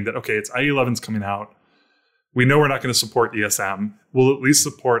smart thing that, okay, it's IE11's coming out. We know we're not going to support ESM. We'll at least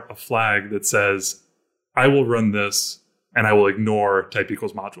support a flag that says, I will run this and I will ignore type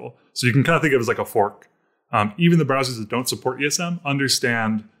equals module. So you can kind of think of it as like a fork. Even the browsers that don't support ESM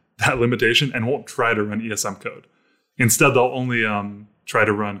understand that limitation and won't try to run ESM code. Instead, they'll only try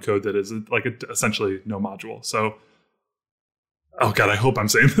to run code that is like essentially no module. So, oh God, I hope I'm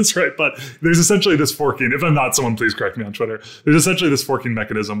saying this right, but there's essentially this forking. If I'm not, someone please correct me on Twitter. There's essentially this forking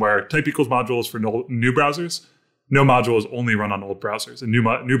mechanism where type equals module is for new browsers. No module is only run on old browsers, and new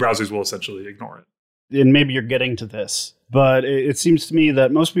browsers will essentially ignore it. And maybe you're getting to this, but it seems to me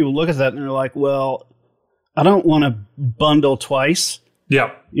that most people look at that and they're like, well, I don't want to bundle twice.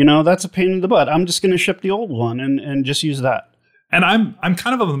 Yeah. That's a pain in the butt. I'm just going to ship the old one and just use that. And I'm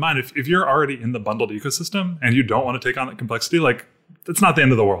kind of the mind, if you're already in the bundled ecosystem and you don't want to take on that complexity, like that's not the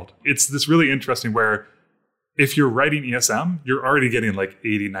end of the world. It's this really interesting where if you're writing ESM, you're already getting like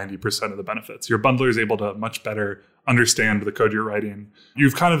 80, 90% of the benefits. Your bundler is able to much better understand the code you're writing.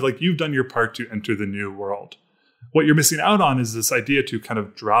 You've done your part to enter the new world. What you're missing out on is this idea to kind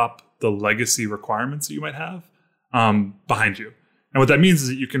of drop the legacy requirements that you might have behind you. And what that means is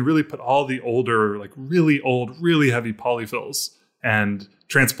that you can really put all the older, like really old, really heavy polyfills and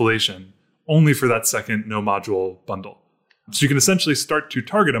transpilation only for that second no module bundle. So you can essentially start to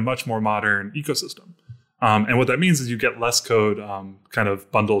target a much more modern ecosystem. And what that means is you get less code kind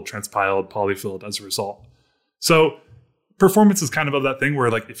of bundled, transpiled, polyfilled as a result. So performance is kind of that thing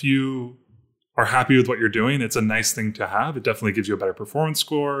where like if you are happy with what you're doing, it's a nice thing to have. It definitely gives you a better performance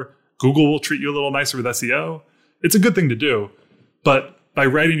score. Google will treat you a little nicer with SEO. It's a good thing to do. But by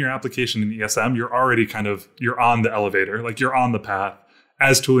writing your application in ESM, you're already you're on the elevator, like you're on the path.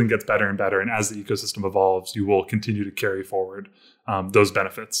 As tooling gets better and better, and as the ecosystem evolves, you will continue to carry forward those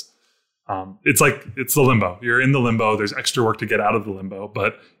benefits. It's the limbo. You're in the limbo. There's extra work to get out of the limbo.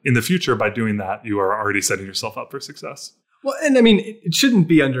 But in the future, by doing that, you are already setting yourself up for success. Well, and I mean, it shouldn't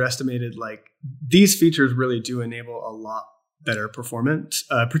be underestimated. Like these features really do enable a lot better performance,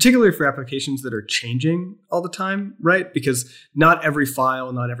 particularly for applications that are changing all the time, right? Because not every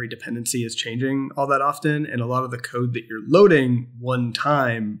file, not every dependency is changing all that often. And a lot of the code that you're loading one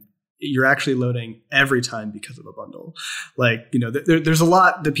time, you're actually loading every time because of a bundle. Like, there's a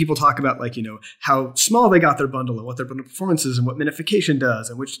lot that people talk about, like, how small they got their bundle and what their bundle performance is and what minification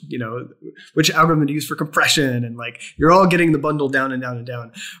does and which algorithm to use for compression. And like, you're all getting the bundle down and down and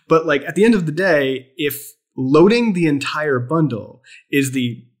down. But like at the end of the day, if loading the entire bundle is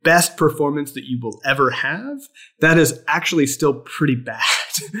the best performance that you will ever have, that is actually still pretty bad.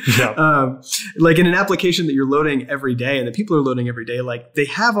 Yeah. Like in an application that you're loading every day and that people are loading every day, like they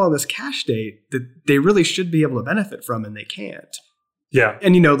have all this cache state that they really should be able to benefit from and they can't. Yeah.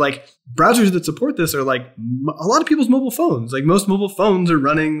 And, like browsers that support this are like a lot of people's mobile phones. Like most mobile phones are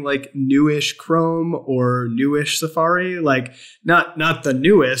running like newish Chrome or newish Safari, like not the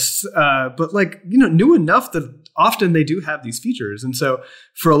newest, but like, new enough that often they do have these features. And so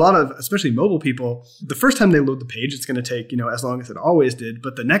for a lot of, especially mobile people, the first time they load the page, it's going to take, as long as it always did.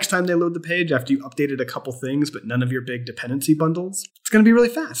 But the next time they load the page after you updated a couple things, but none of your big dependency bundles, it's going to be really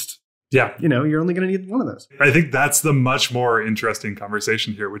fast. Yeah. You're only going to need one of those. I think that's the much more interesting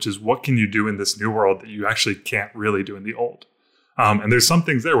conversation here, which is what can you do in this new world that you actually can't really do in the old? And there's some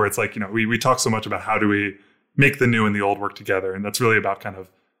things there where it's like, we talk so much about how do we make the new and the old work together. And that's really about kind of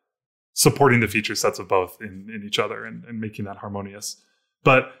supporting the feature sets of both in each other and making that harmonious.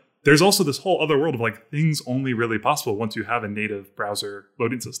 But there's also this whole other world of like things only really possible once you have a native browser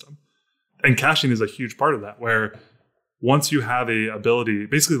loading system. And caching is a huge part of that, where once you have a ability,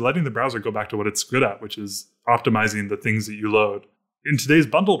 basically letting the browser go back to what it's good at, which is optimizing the things that you load. In today's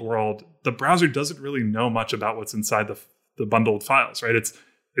bundled world, the browser doesn't really know much about what's inside the bundled files, right? It's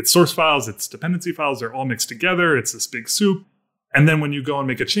source files, it's dependency files, they're all mixed together. It's this big soup. And then when you go and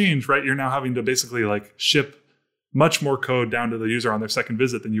make a change, right, you're now having to basically like ship much more code down to the user on their second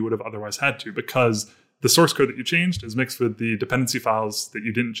visit than you would have otherwise had to, because the source code that you changed is mixed with the dependency files that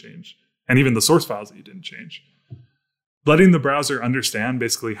you didn't change, and even the source files that you didn't change. Letting the browser understand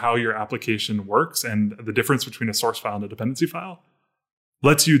basically how your application works and the difference between a source file and a dependency file,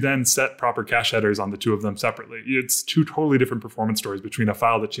 lets you then set proper cache headers on the two of them separately. It's two totally different performance stories between a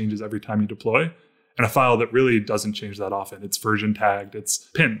file that changes every time you deploy and a file that really doesn't change that often. It's version tagged, it's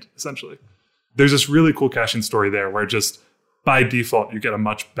pinned, essentially. There's this really cool caching story there where just by default, you get a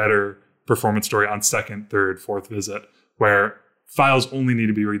much better performance story on second, third, fourth visit, where files only need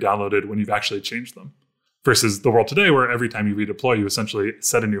to be re-downloaded when you've actually changed them. Versus the world today, where every time you redeploy, you essentially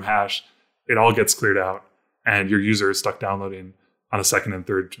set a new hash, it all gets cleared out, and your user is stuck downloading on a second and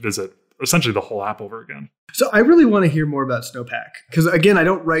third visit, essentially the whole app over again. So I really want to hear more about Snowpack, because again, I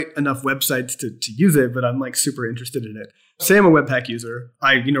don't write enough websites to use it, but I'm like super interested in it. Say I'm a Webpack user.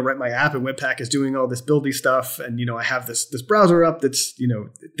 I, write my app and Webpack is doing all this buildy stuff. And, I have this browser up that's,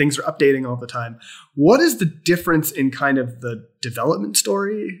 things are updating all the time. What is the difference in kind of the development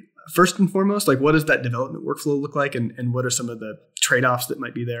story? First and foremost, like what does that development workflow look like? And what are some of the trade-offs that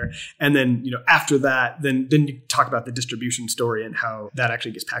might be there? And then, after that, then you talk about the distribution story and how that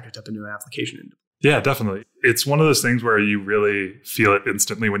actually gets packaged up into an application. Yeah, definitely. It's one of those things where you really feel it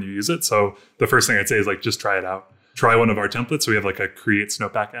instantly when you use it. So the first thing I'd say is like, just try it out. Try one of our templates. So we have like a create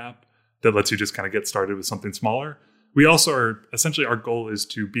Snowpack app that lets you just kind of get started with something smaller. We also are, essentially our goal is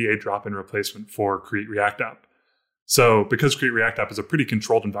to be a drop-in replacement for Create React App. So because Create React App is a pretty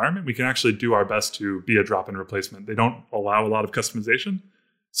controlled environment, we can actually do our best to be a drop-in replacement. They don't allow a lot of customization.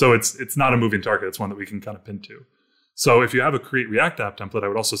 So it's not a moving target. It's one that we can kind of pin to. So if you have a Create React App template, I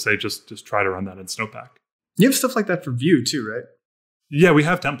would also say just try to run that in Snowpack. You have stuff like that for Vue too, right? Yeah, we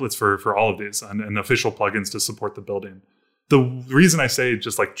have templates for all of these and official plugins to support the building. The reason I say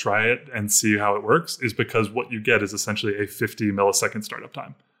just like try it and see how it works is because what you get is essentially a 50 millisecond startup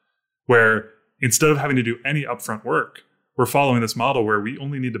time, where instead of having to do any upfront work, we're following this model where we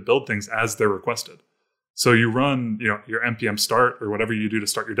only need to build things as they're requested. So you run, your npm start or whatever you do to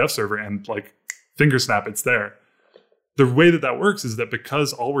start your dev server and like finger snap, it's there. The way that works is that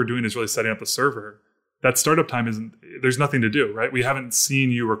because all we're doing is really setting up the server, that startup time there's nothing to do, right? We haven't seen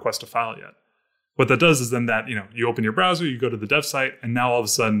you request a file yet. What that does is then that, you open your browser, you go to the dev site, and now all of a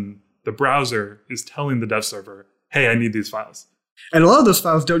sudden the browser is telling the dev server, hey, I need these files. And a lot of those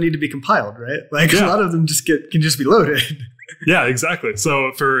files don't need to be compiled, right? Like a lot of them can just be loaded. Yeah, exactly.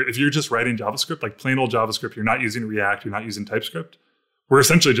 So if you're just writing JavaScript, like plain old JavaScript, you're not using React, you're not using TypeScript, we're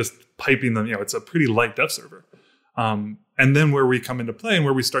essentially just piping them, it's a pretty light dev server. And then where we come into play and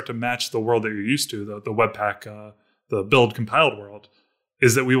where we start to match the world that you're used to, the Webpack, the build compiled world,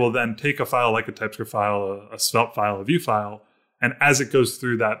 is that we will then take a file like a TypeScript file, a Svelte file, a Vue file, and as it goes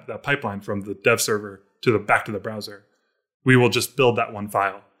through that pipeline from the dev server to back to the browser, we will just build that one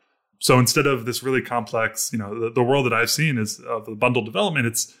file. So instead of this really complex, the world that I've seen is of the bundle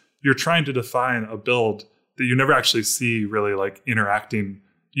development, you're trying to define a build that you never actually see really like interacting.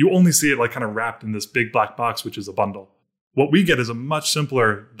 You only see it like kind of wrapped in this big black box, which is a bundle. What we get is a much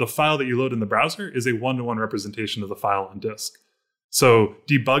simpler, the file that you load in the browser is a one-to-one representation of the file on disk. So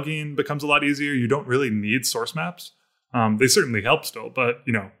debugging becomes a lot easier. You don't really need source maps. They certainly help still, but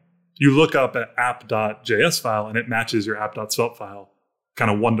you look up an app.js file and it matches your app.svelte file kind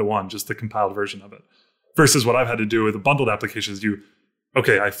of one-to-one, just the compiled version of it. Versus what I've had to do with a bundled application is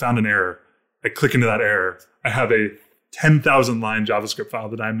I found an error. I click into that error. I have a 10,000 line JavaScript file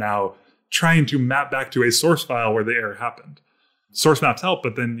that I'm now trying to map back to a source file where the error happened. Source maps help,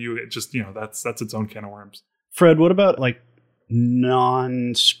 but then that's its own can of worms. Fred, what about like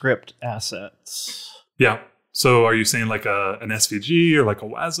non-script assets? Yeah. So are you saying like an SVG or like a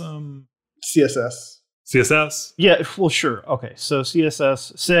WASM? CSS? Yeah, well, sure. Okay, so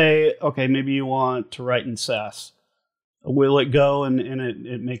CSS, say, maybe you want to write in Sass. Will it go and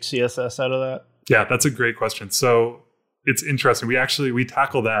it makes CSS out of that? Yeah, that's a great question. So it's interesting. We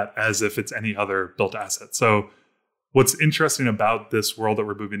tackle that as if it's any other built asset. So what's interesting about this world that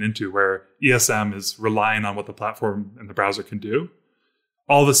we're moving into, where ESM is relying on what the platform and the browser can do,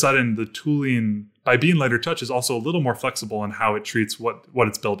 all of a sudden the tooling, by being lighter touch, is also a little more flexible in how it treats what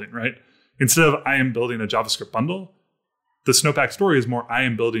it's building, right? Instead of I am building a JavaScript bundle, the Snowpack story is more I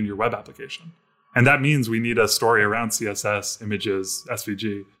am building your web application. And that means we need a story around CSS, images,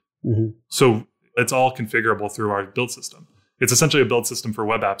 SVG. Mm-hmm. So it's all configurable through our build system. It's essentially a build system for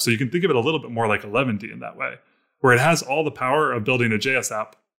web apps. So you can think of it a little bit more like 11D in that way, where it has all the power of building a JS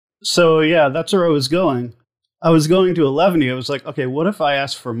app. So yeah, that's where I was going. I was going to 11D. I was like, okay, what if I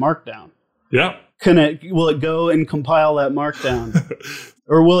ask for Markdown? Yeah. Will it go and compile that Markdown?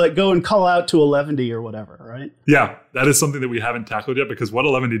 Or will it go and call out to 11D or whatever, right? Yeah, that is something that we haven't tackled yet, because what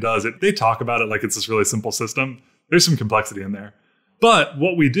 11D does, they talk about it like it's this really simple system. There's some complexity in there. But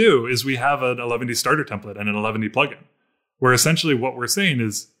what we do is we have an 11D starter template and an 11D plugin, where essentially what we're saying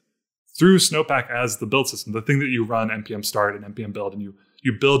is through Snowpack as the build system, the thing that you run npm start and npm build, and you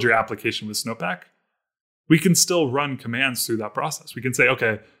you build your application with Snowpack, we can still run commands through that process. We can say,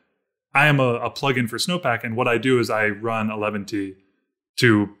 okay, I am a plugin for Snowpack, and what I do is I run 11t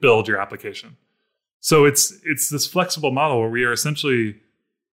to build your application. So it's this flexible model where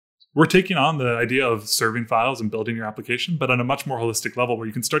we're taking on the idea of serving files and building your application, but on a much more holistic level where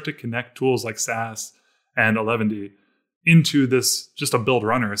you can start to connect tools like Sass and 11d into this, just a build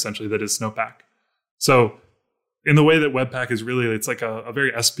runner essentially that is Snowpack. So in the way that Webpack is really, it's like a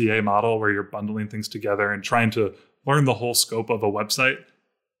very SPA model where you're bundling things together and trying to learn the whole scope of a website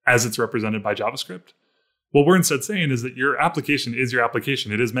as it's represented by JavaScript. What we're instead saying is that your application is your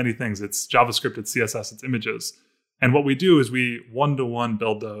application. It is many things. It's JavaScript, it's CSS, it's images. And what we do is we one-to-one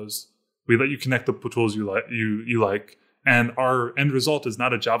build those. We let you connect the tools you like. And our end result is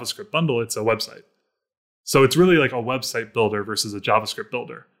not a JavaScript bundle, it's a website. So it's really like a website builder versus a JavaScript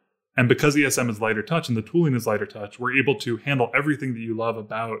builder. And because ESM is lighter touch and the tooling is lighter touch, we're able to handle everything that you love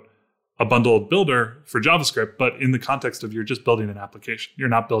about a bundled builder for JavaScript, but in the context of you're just building an application. You're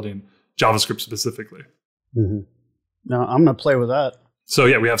not building JavaScript specifically. Mm-hmm. Now, I'm going to play with that. So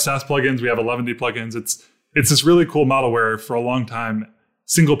yeah, we have Sass plugins, we have 11d plugins. It's this really cool model where for a long time,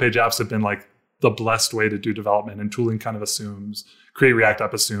 single page apps have been like the blessed way to do development, and tooling kind of assumes, Create React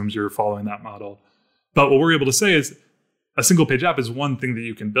App assumes you're following that model. But what we're able to say is a single page app is one thing that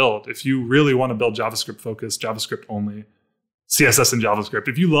you can build. If you really want to build JavaScript focused, JavaScript only, CSS and JavaScript,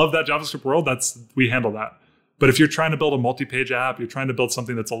 if you love that JavaScript world, we handle that. But if you're trying to build a multi-page app, you're trying to build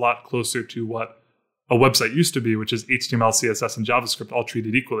something that's a lot closer to what a website used to be, which is HTML, CSS, and JavaScript all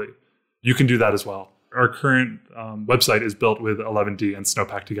treated equally, you can do that as well. Our current website is built with 11d and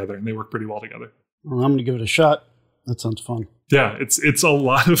Snowpack together, and they work pretty well together. Well, I'm going to give it a shot. That sounds fun. Yeah, it's a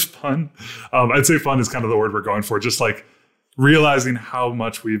lot of fun. I'd say fun is kind of the word we're going for. Just like realizing how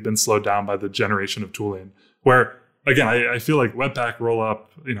much we've been slowed down by the generation of tooling. Where again, I feel like Webpack, Rollup,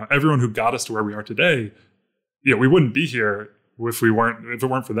 everyone who got us to where we are today, we wouldn't be here if it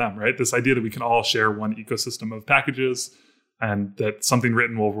weren't for them, right? This idea that we can all share one ecosystem of packages and that something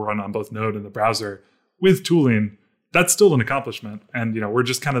written will run on both Node and the browser with tooling, that's still an accomplishment. And, we're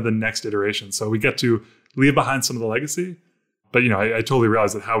just kind of the next iteration. So we get to leave behind some of the legacy. But, I totally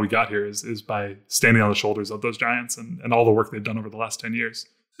realize that how we got here is by standing on the shoulders of those giants and all the work they've done over the last 10 years.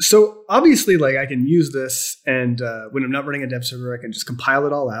 So obviously, I can use this, and when I'm not running a dev server, I can just compile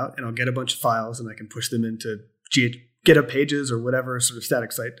it all out, and I'll get a bunch of files, and I can push them into GitHub Pages or whatever sort of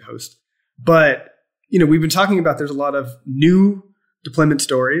static site to host. But, we've been talking about there's a lot of new deployment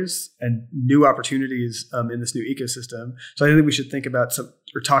stories and new opportunities in this new ecosystem. So I think we should think about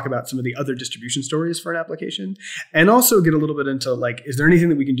talk about some of the other distribution stories for an application, and also get a little bit into is there anything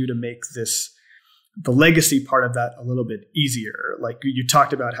that we can do to make the legacy part of that a little bit easier? Like you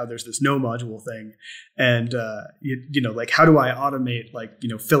talked about how there's this no module thing, and how do I automate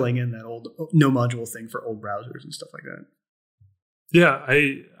filling in that old no module thing for old browsers and stuff like that? Yeah,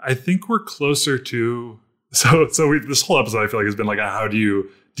 I think we're closer to this whole episode I feel like has been how do you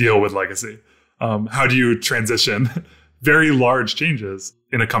deal with legacy? How do you transition very large changes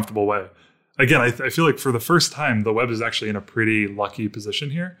in a comfortable way? Again, I feel like for the first time the web is actually in a pretty lucky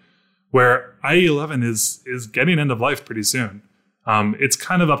position here, where IE11 is getting end of life pretty soon. It's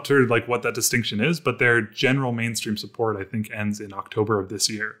kind of up to what that distinction is, but their general mainstream support, I think, ends in October of this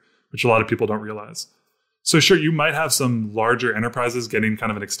year, which a lot of people don't realize. So sure, you might have some larger enterprises getting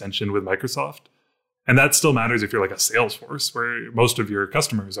kind of an extension with Microsoft. And that still matters if you're like a Salesforce, where most of your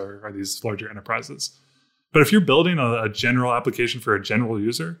customers are these larger enterprises. But if you're building a general application for a general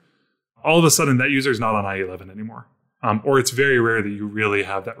user, all of a sudden that user is not on IE11 anymore. Or it's very rare that you really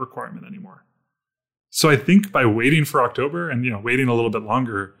have that requirement anymore. So I think by waiting for October and waiting a little bit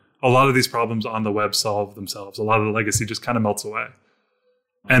longer, a lot of these problems on the web solve themselves. A lot of the legacy just kind of melts away.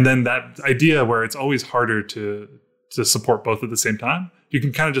 And then that idea where it's always harder to support both at the same time, you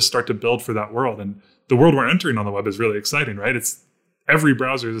can kind of just start to build for that world. And the world we're entering on the web is really exciting, right? It's every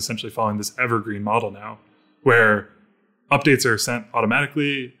browser is essentially following this evergreen model now, where updates are sent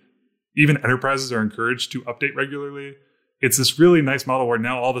automatically. Even enterprises are encouraged to update regularly. It's this really nice model where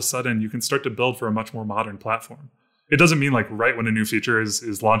now all of a sudden you can start to build for a much more modern platform. It doesn't mean right when a new feature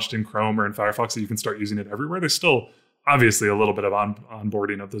is launched in Chrome or in Firefox that you can start using it everywhere. There's still obviously a little bit of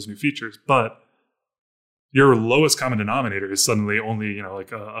onboarding of those new features, but your lowest common denominator is suddenly only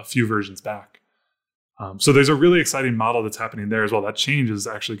a few versions back. So there's a really exciting model that's happening there as well. That change is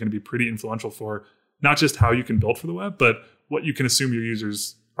actually going to be pretty influential for not just how you can build for the web, but what you can assume your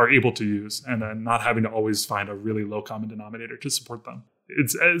users are able to use, and then not having to always find a really low common denominator to support them.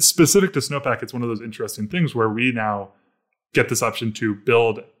 It's specific to Snowpack. It's one of those interesting things where we now get this option to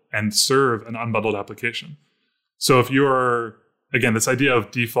build and serve an unbundled application. So if you're again, this idea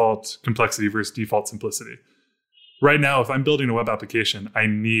of default complexity versus default simplicity. Right now, if I'm building a web application, I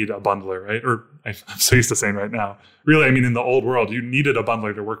need a bundler, right? Or I'm so used to saying right now. Really, I mean, in the old world, you needed a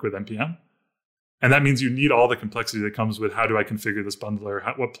bundler to work with NPM. And that means you need all the complexity that comes with how do I configure this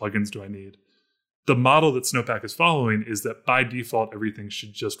bundler? What plugins do I need? The model that Snowpack is following is that by default, everything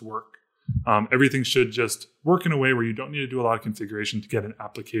should just work. Everything should just work in a way where you don't need to do a lot of configuration to get an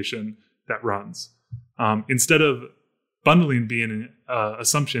application that runs. Instead of bundling being an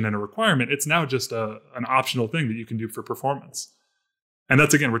assumption and a requirement, it's now just an optional thing that you can do for performance. And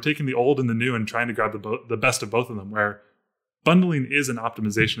that's, again, we're taking the old and the new and trying to grab the best of both of them, where bundling is an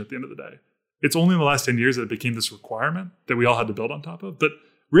optimization at the end of the day. It's only in the last 10 years that it became this requirement that we all had to build on top of. But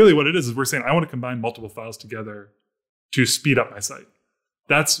really what it is we're saying, I want to combine multiple files together to speed up my site.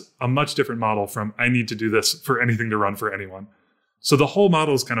 That's a much different model from I need to do this for anything to run for anyone. So the whole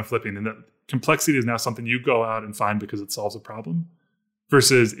model is kind of flipping, and that complexity is now something you go out and find because it solves a problem,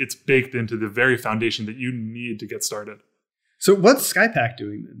 versus it's baked into the very foundation that you need to get started. So what's SkyPack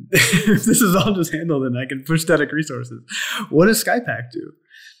doing then? If this is all just handled and I can push static resources, what does SkyPack do?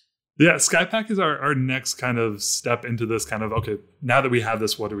 Yeah, SkyPack is our next kind of step into this kind of, okay, now that we have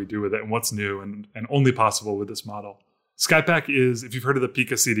this, what do we do with it, and what's new and only possible with this model? SkyPack is, if you've heard of the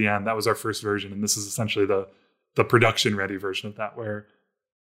Pika CDN, that was our first version, and this is essentially the production-ready version of that, where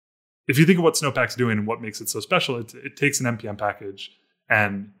if you think of what Snowpack's doing and what makes it so special, it takes an NPM package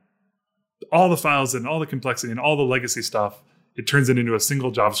and all the files and all the complexity and all the legacy stuff, it turns it into a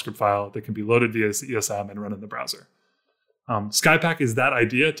single JavaScript file that can be loaded via ESM and run in the browser. SkyPack is that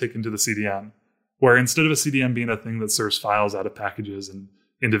idea taken to the CDN, where instead of a CDN being a thing that serves files out of packages and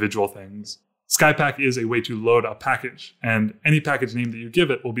individual things, SkyPack is a way to load a package, and any package name that you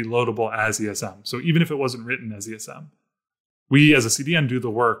give it will be loadable as ESM. So even if it wasn't written as ESM, we as a CDN do the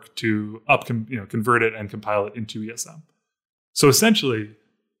work to convert it and compile it into ESM. So essentially,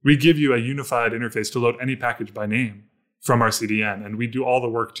 we give you a unified interface to load any package by name from our CDN, and we do all the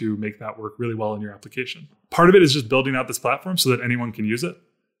work to make that work really well in your application. Part of it is just building out this platform so that anyone can use it.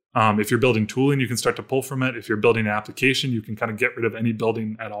 If you're building tooling, you can start to pull from it. If you're building an application, you can kind of get rid of any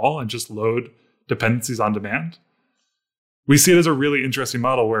building at all and just load dependencies on demand. We see it as a really interesting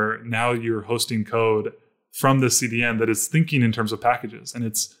model where now you're hosting code from the CDN that is thinking in terms of packages, and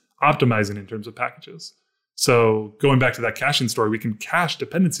it's optimizing in terms of packages. So going back to that caching story, we can cache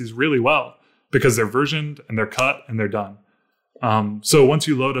dependencies really well because they're versioned and they're cut and they're done. So once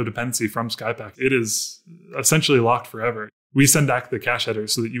you load a dependency from SkyPack, it is essentially locked forever. We send back the cache header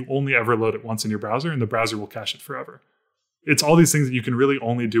so that you only ever load it once in your browser, and the browser will cache it forever. It's all these things that you can really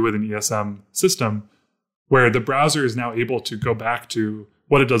only do with an ESM system, where the browser is now able to go back to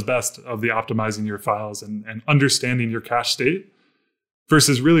what it does best of the optimizing your files and understanding your cache state,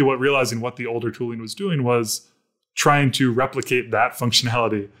 versus really realizing what the older tooling was doing was trying to replicate that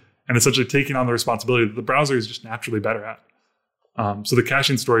functionality and essentially taking on the responsibility that the browser is just naturally better at. So the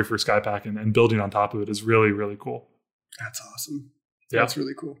caching story for SkyPack and building on top of it is really, really cool. That's awesome. Yeah. That's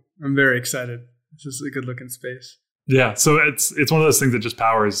really cool. I'm very excited. This is a good looking space. Yeah. So it's one of those things that just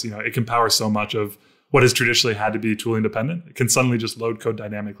powers, it can power so much of what has traditionally had to be tooling dependent. It can suddenly just load code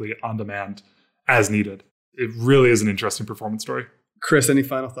dynamically on demand as needed. It really is an interesting performance story. Chris, any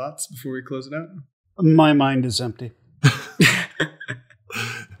final thoughts before we close it out? My mind is empty.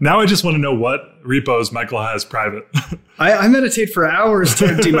 Now I just want to know what repos Mikeal has private. I meditate for hours to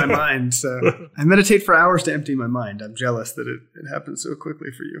empty my mind. So I meditate for hours to empty my mind. I'm jealous that it happens so quickly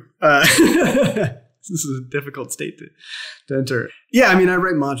for you. This is a difficult state to enter. Yeah, I mean, I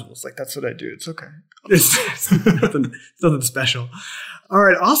write modules. Like, that's what I do. It's okay. It's nothing special. All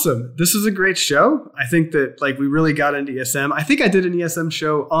right, awesome. This is a great show. I think that we really got into ESM. I think I did an ESM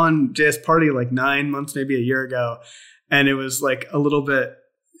show on JS Party 9 months, maybe a year ago. And it was a little bit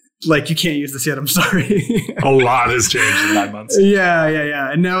you can't use this yet. I'm sorry. A lot has changed in 9 months.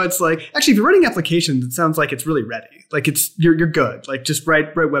 Yeah. And now it's actually, if you're writing applications, it sounds like it's really ready. You're good. Just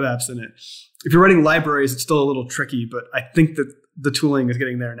write web apps in it. If you're writing libraries, it's still a little tricky, but I think that the tooling is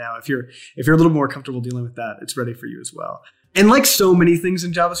getting there now. If you're a little more comfortable dealing with that, it's ready for you as well. And like so many things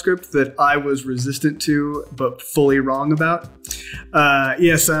in JavaScript that I was resistant to, but fully wrong about,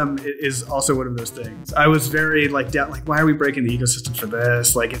 ESM is also one of those things. I was very down, why are we breaking the ecosystem for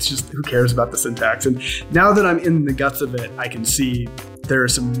this? It's just, who cares about the syntax? And now that I'm in the guts of it, I can see there are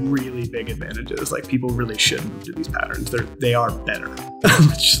some really big advantages. People really should move to these patterns. They are better.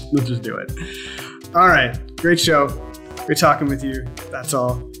 let's just do it. All right. Great show. Great talking with you. That's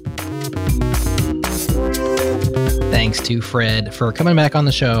all. Thanks to Fred for coming back on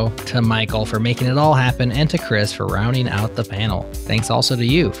the show, to Mikeal for making it all happen, and to Chris for rounding out the panel. Thanks also to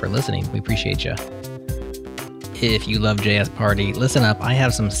you for listening. We appreciate you. If you love JS Party, listen up, I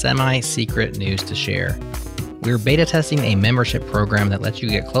have some semi-secret news to share. We're beta testing a membership program that lets you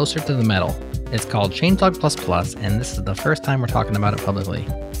get closer to the metal. It's called Changelog++, and this is the first time we're talking about it publicly.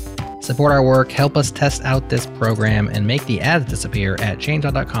 Support our work, help us test out this program, and make the ads disappear at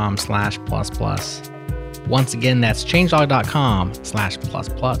changelog.com/++. Once again, that's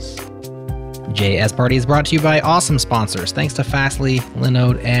changelog.com/++. JS Party is brought to you by awesome sponsors. Thanks to Fastly,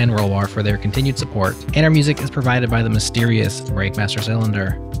 Linode, and Rollbar for their continued support. And our music is provided by the mysterious Breakmaster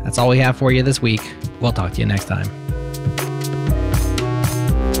Cylinder. That's all we have for you this week. We'll talk to you next time.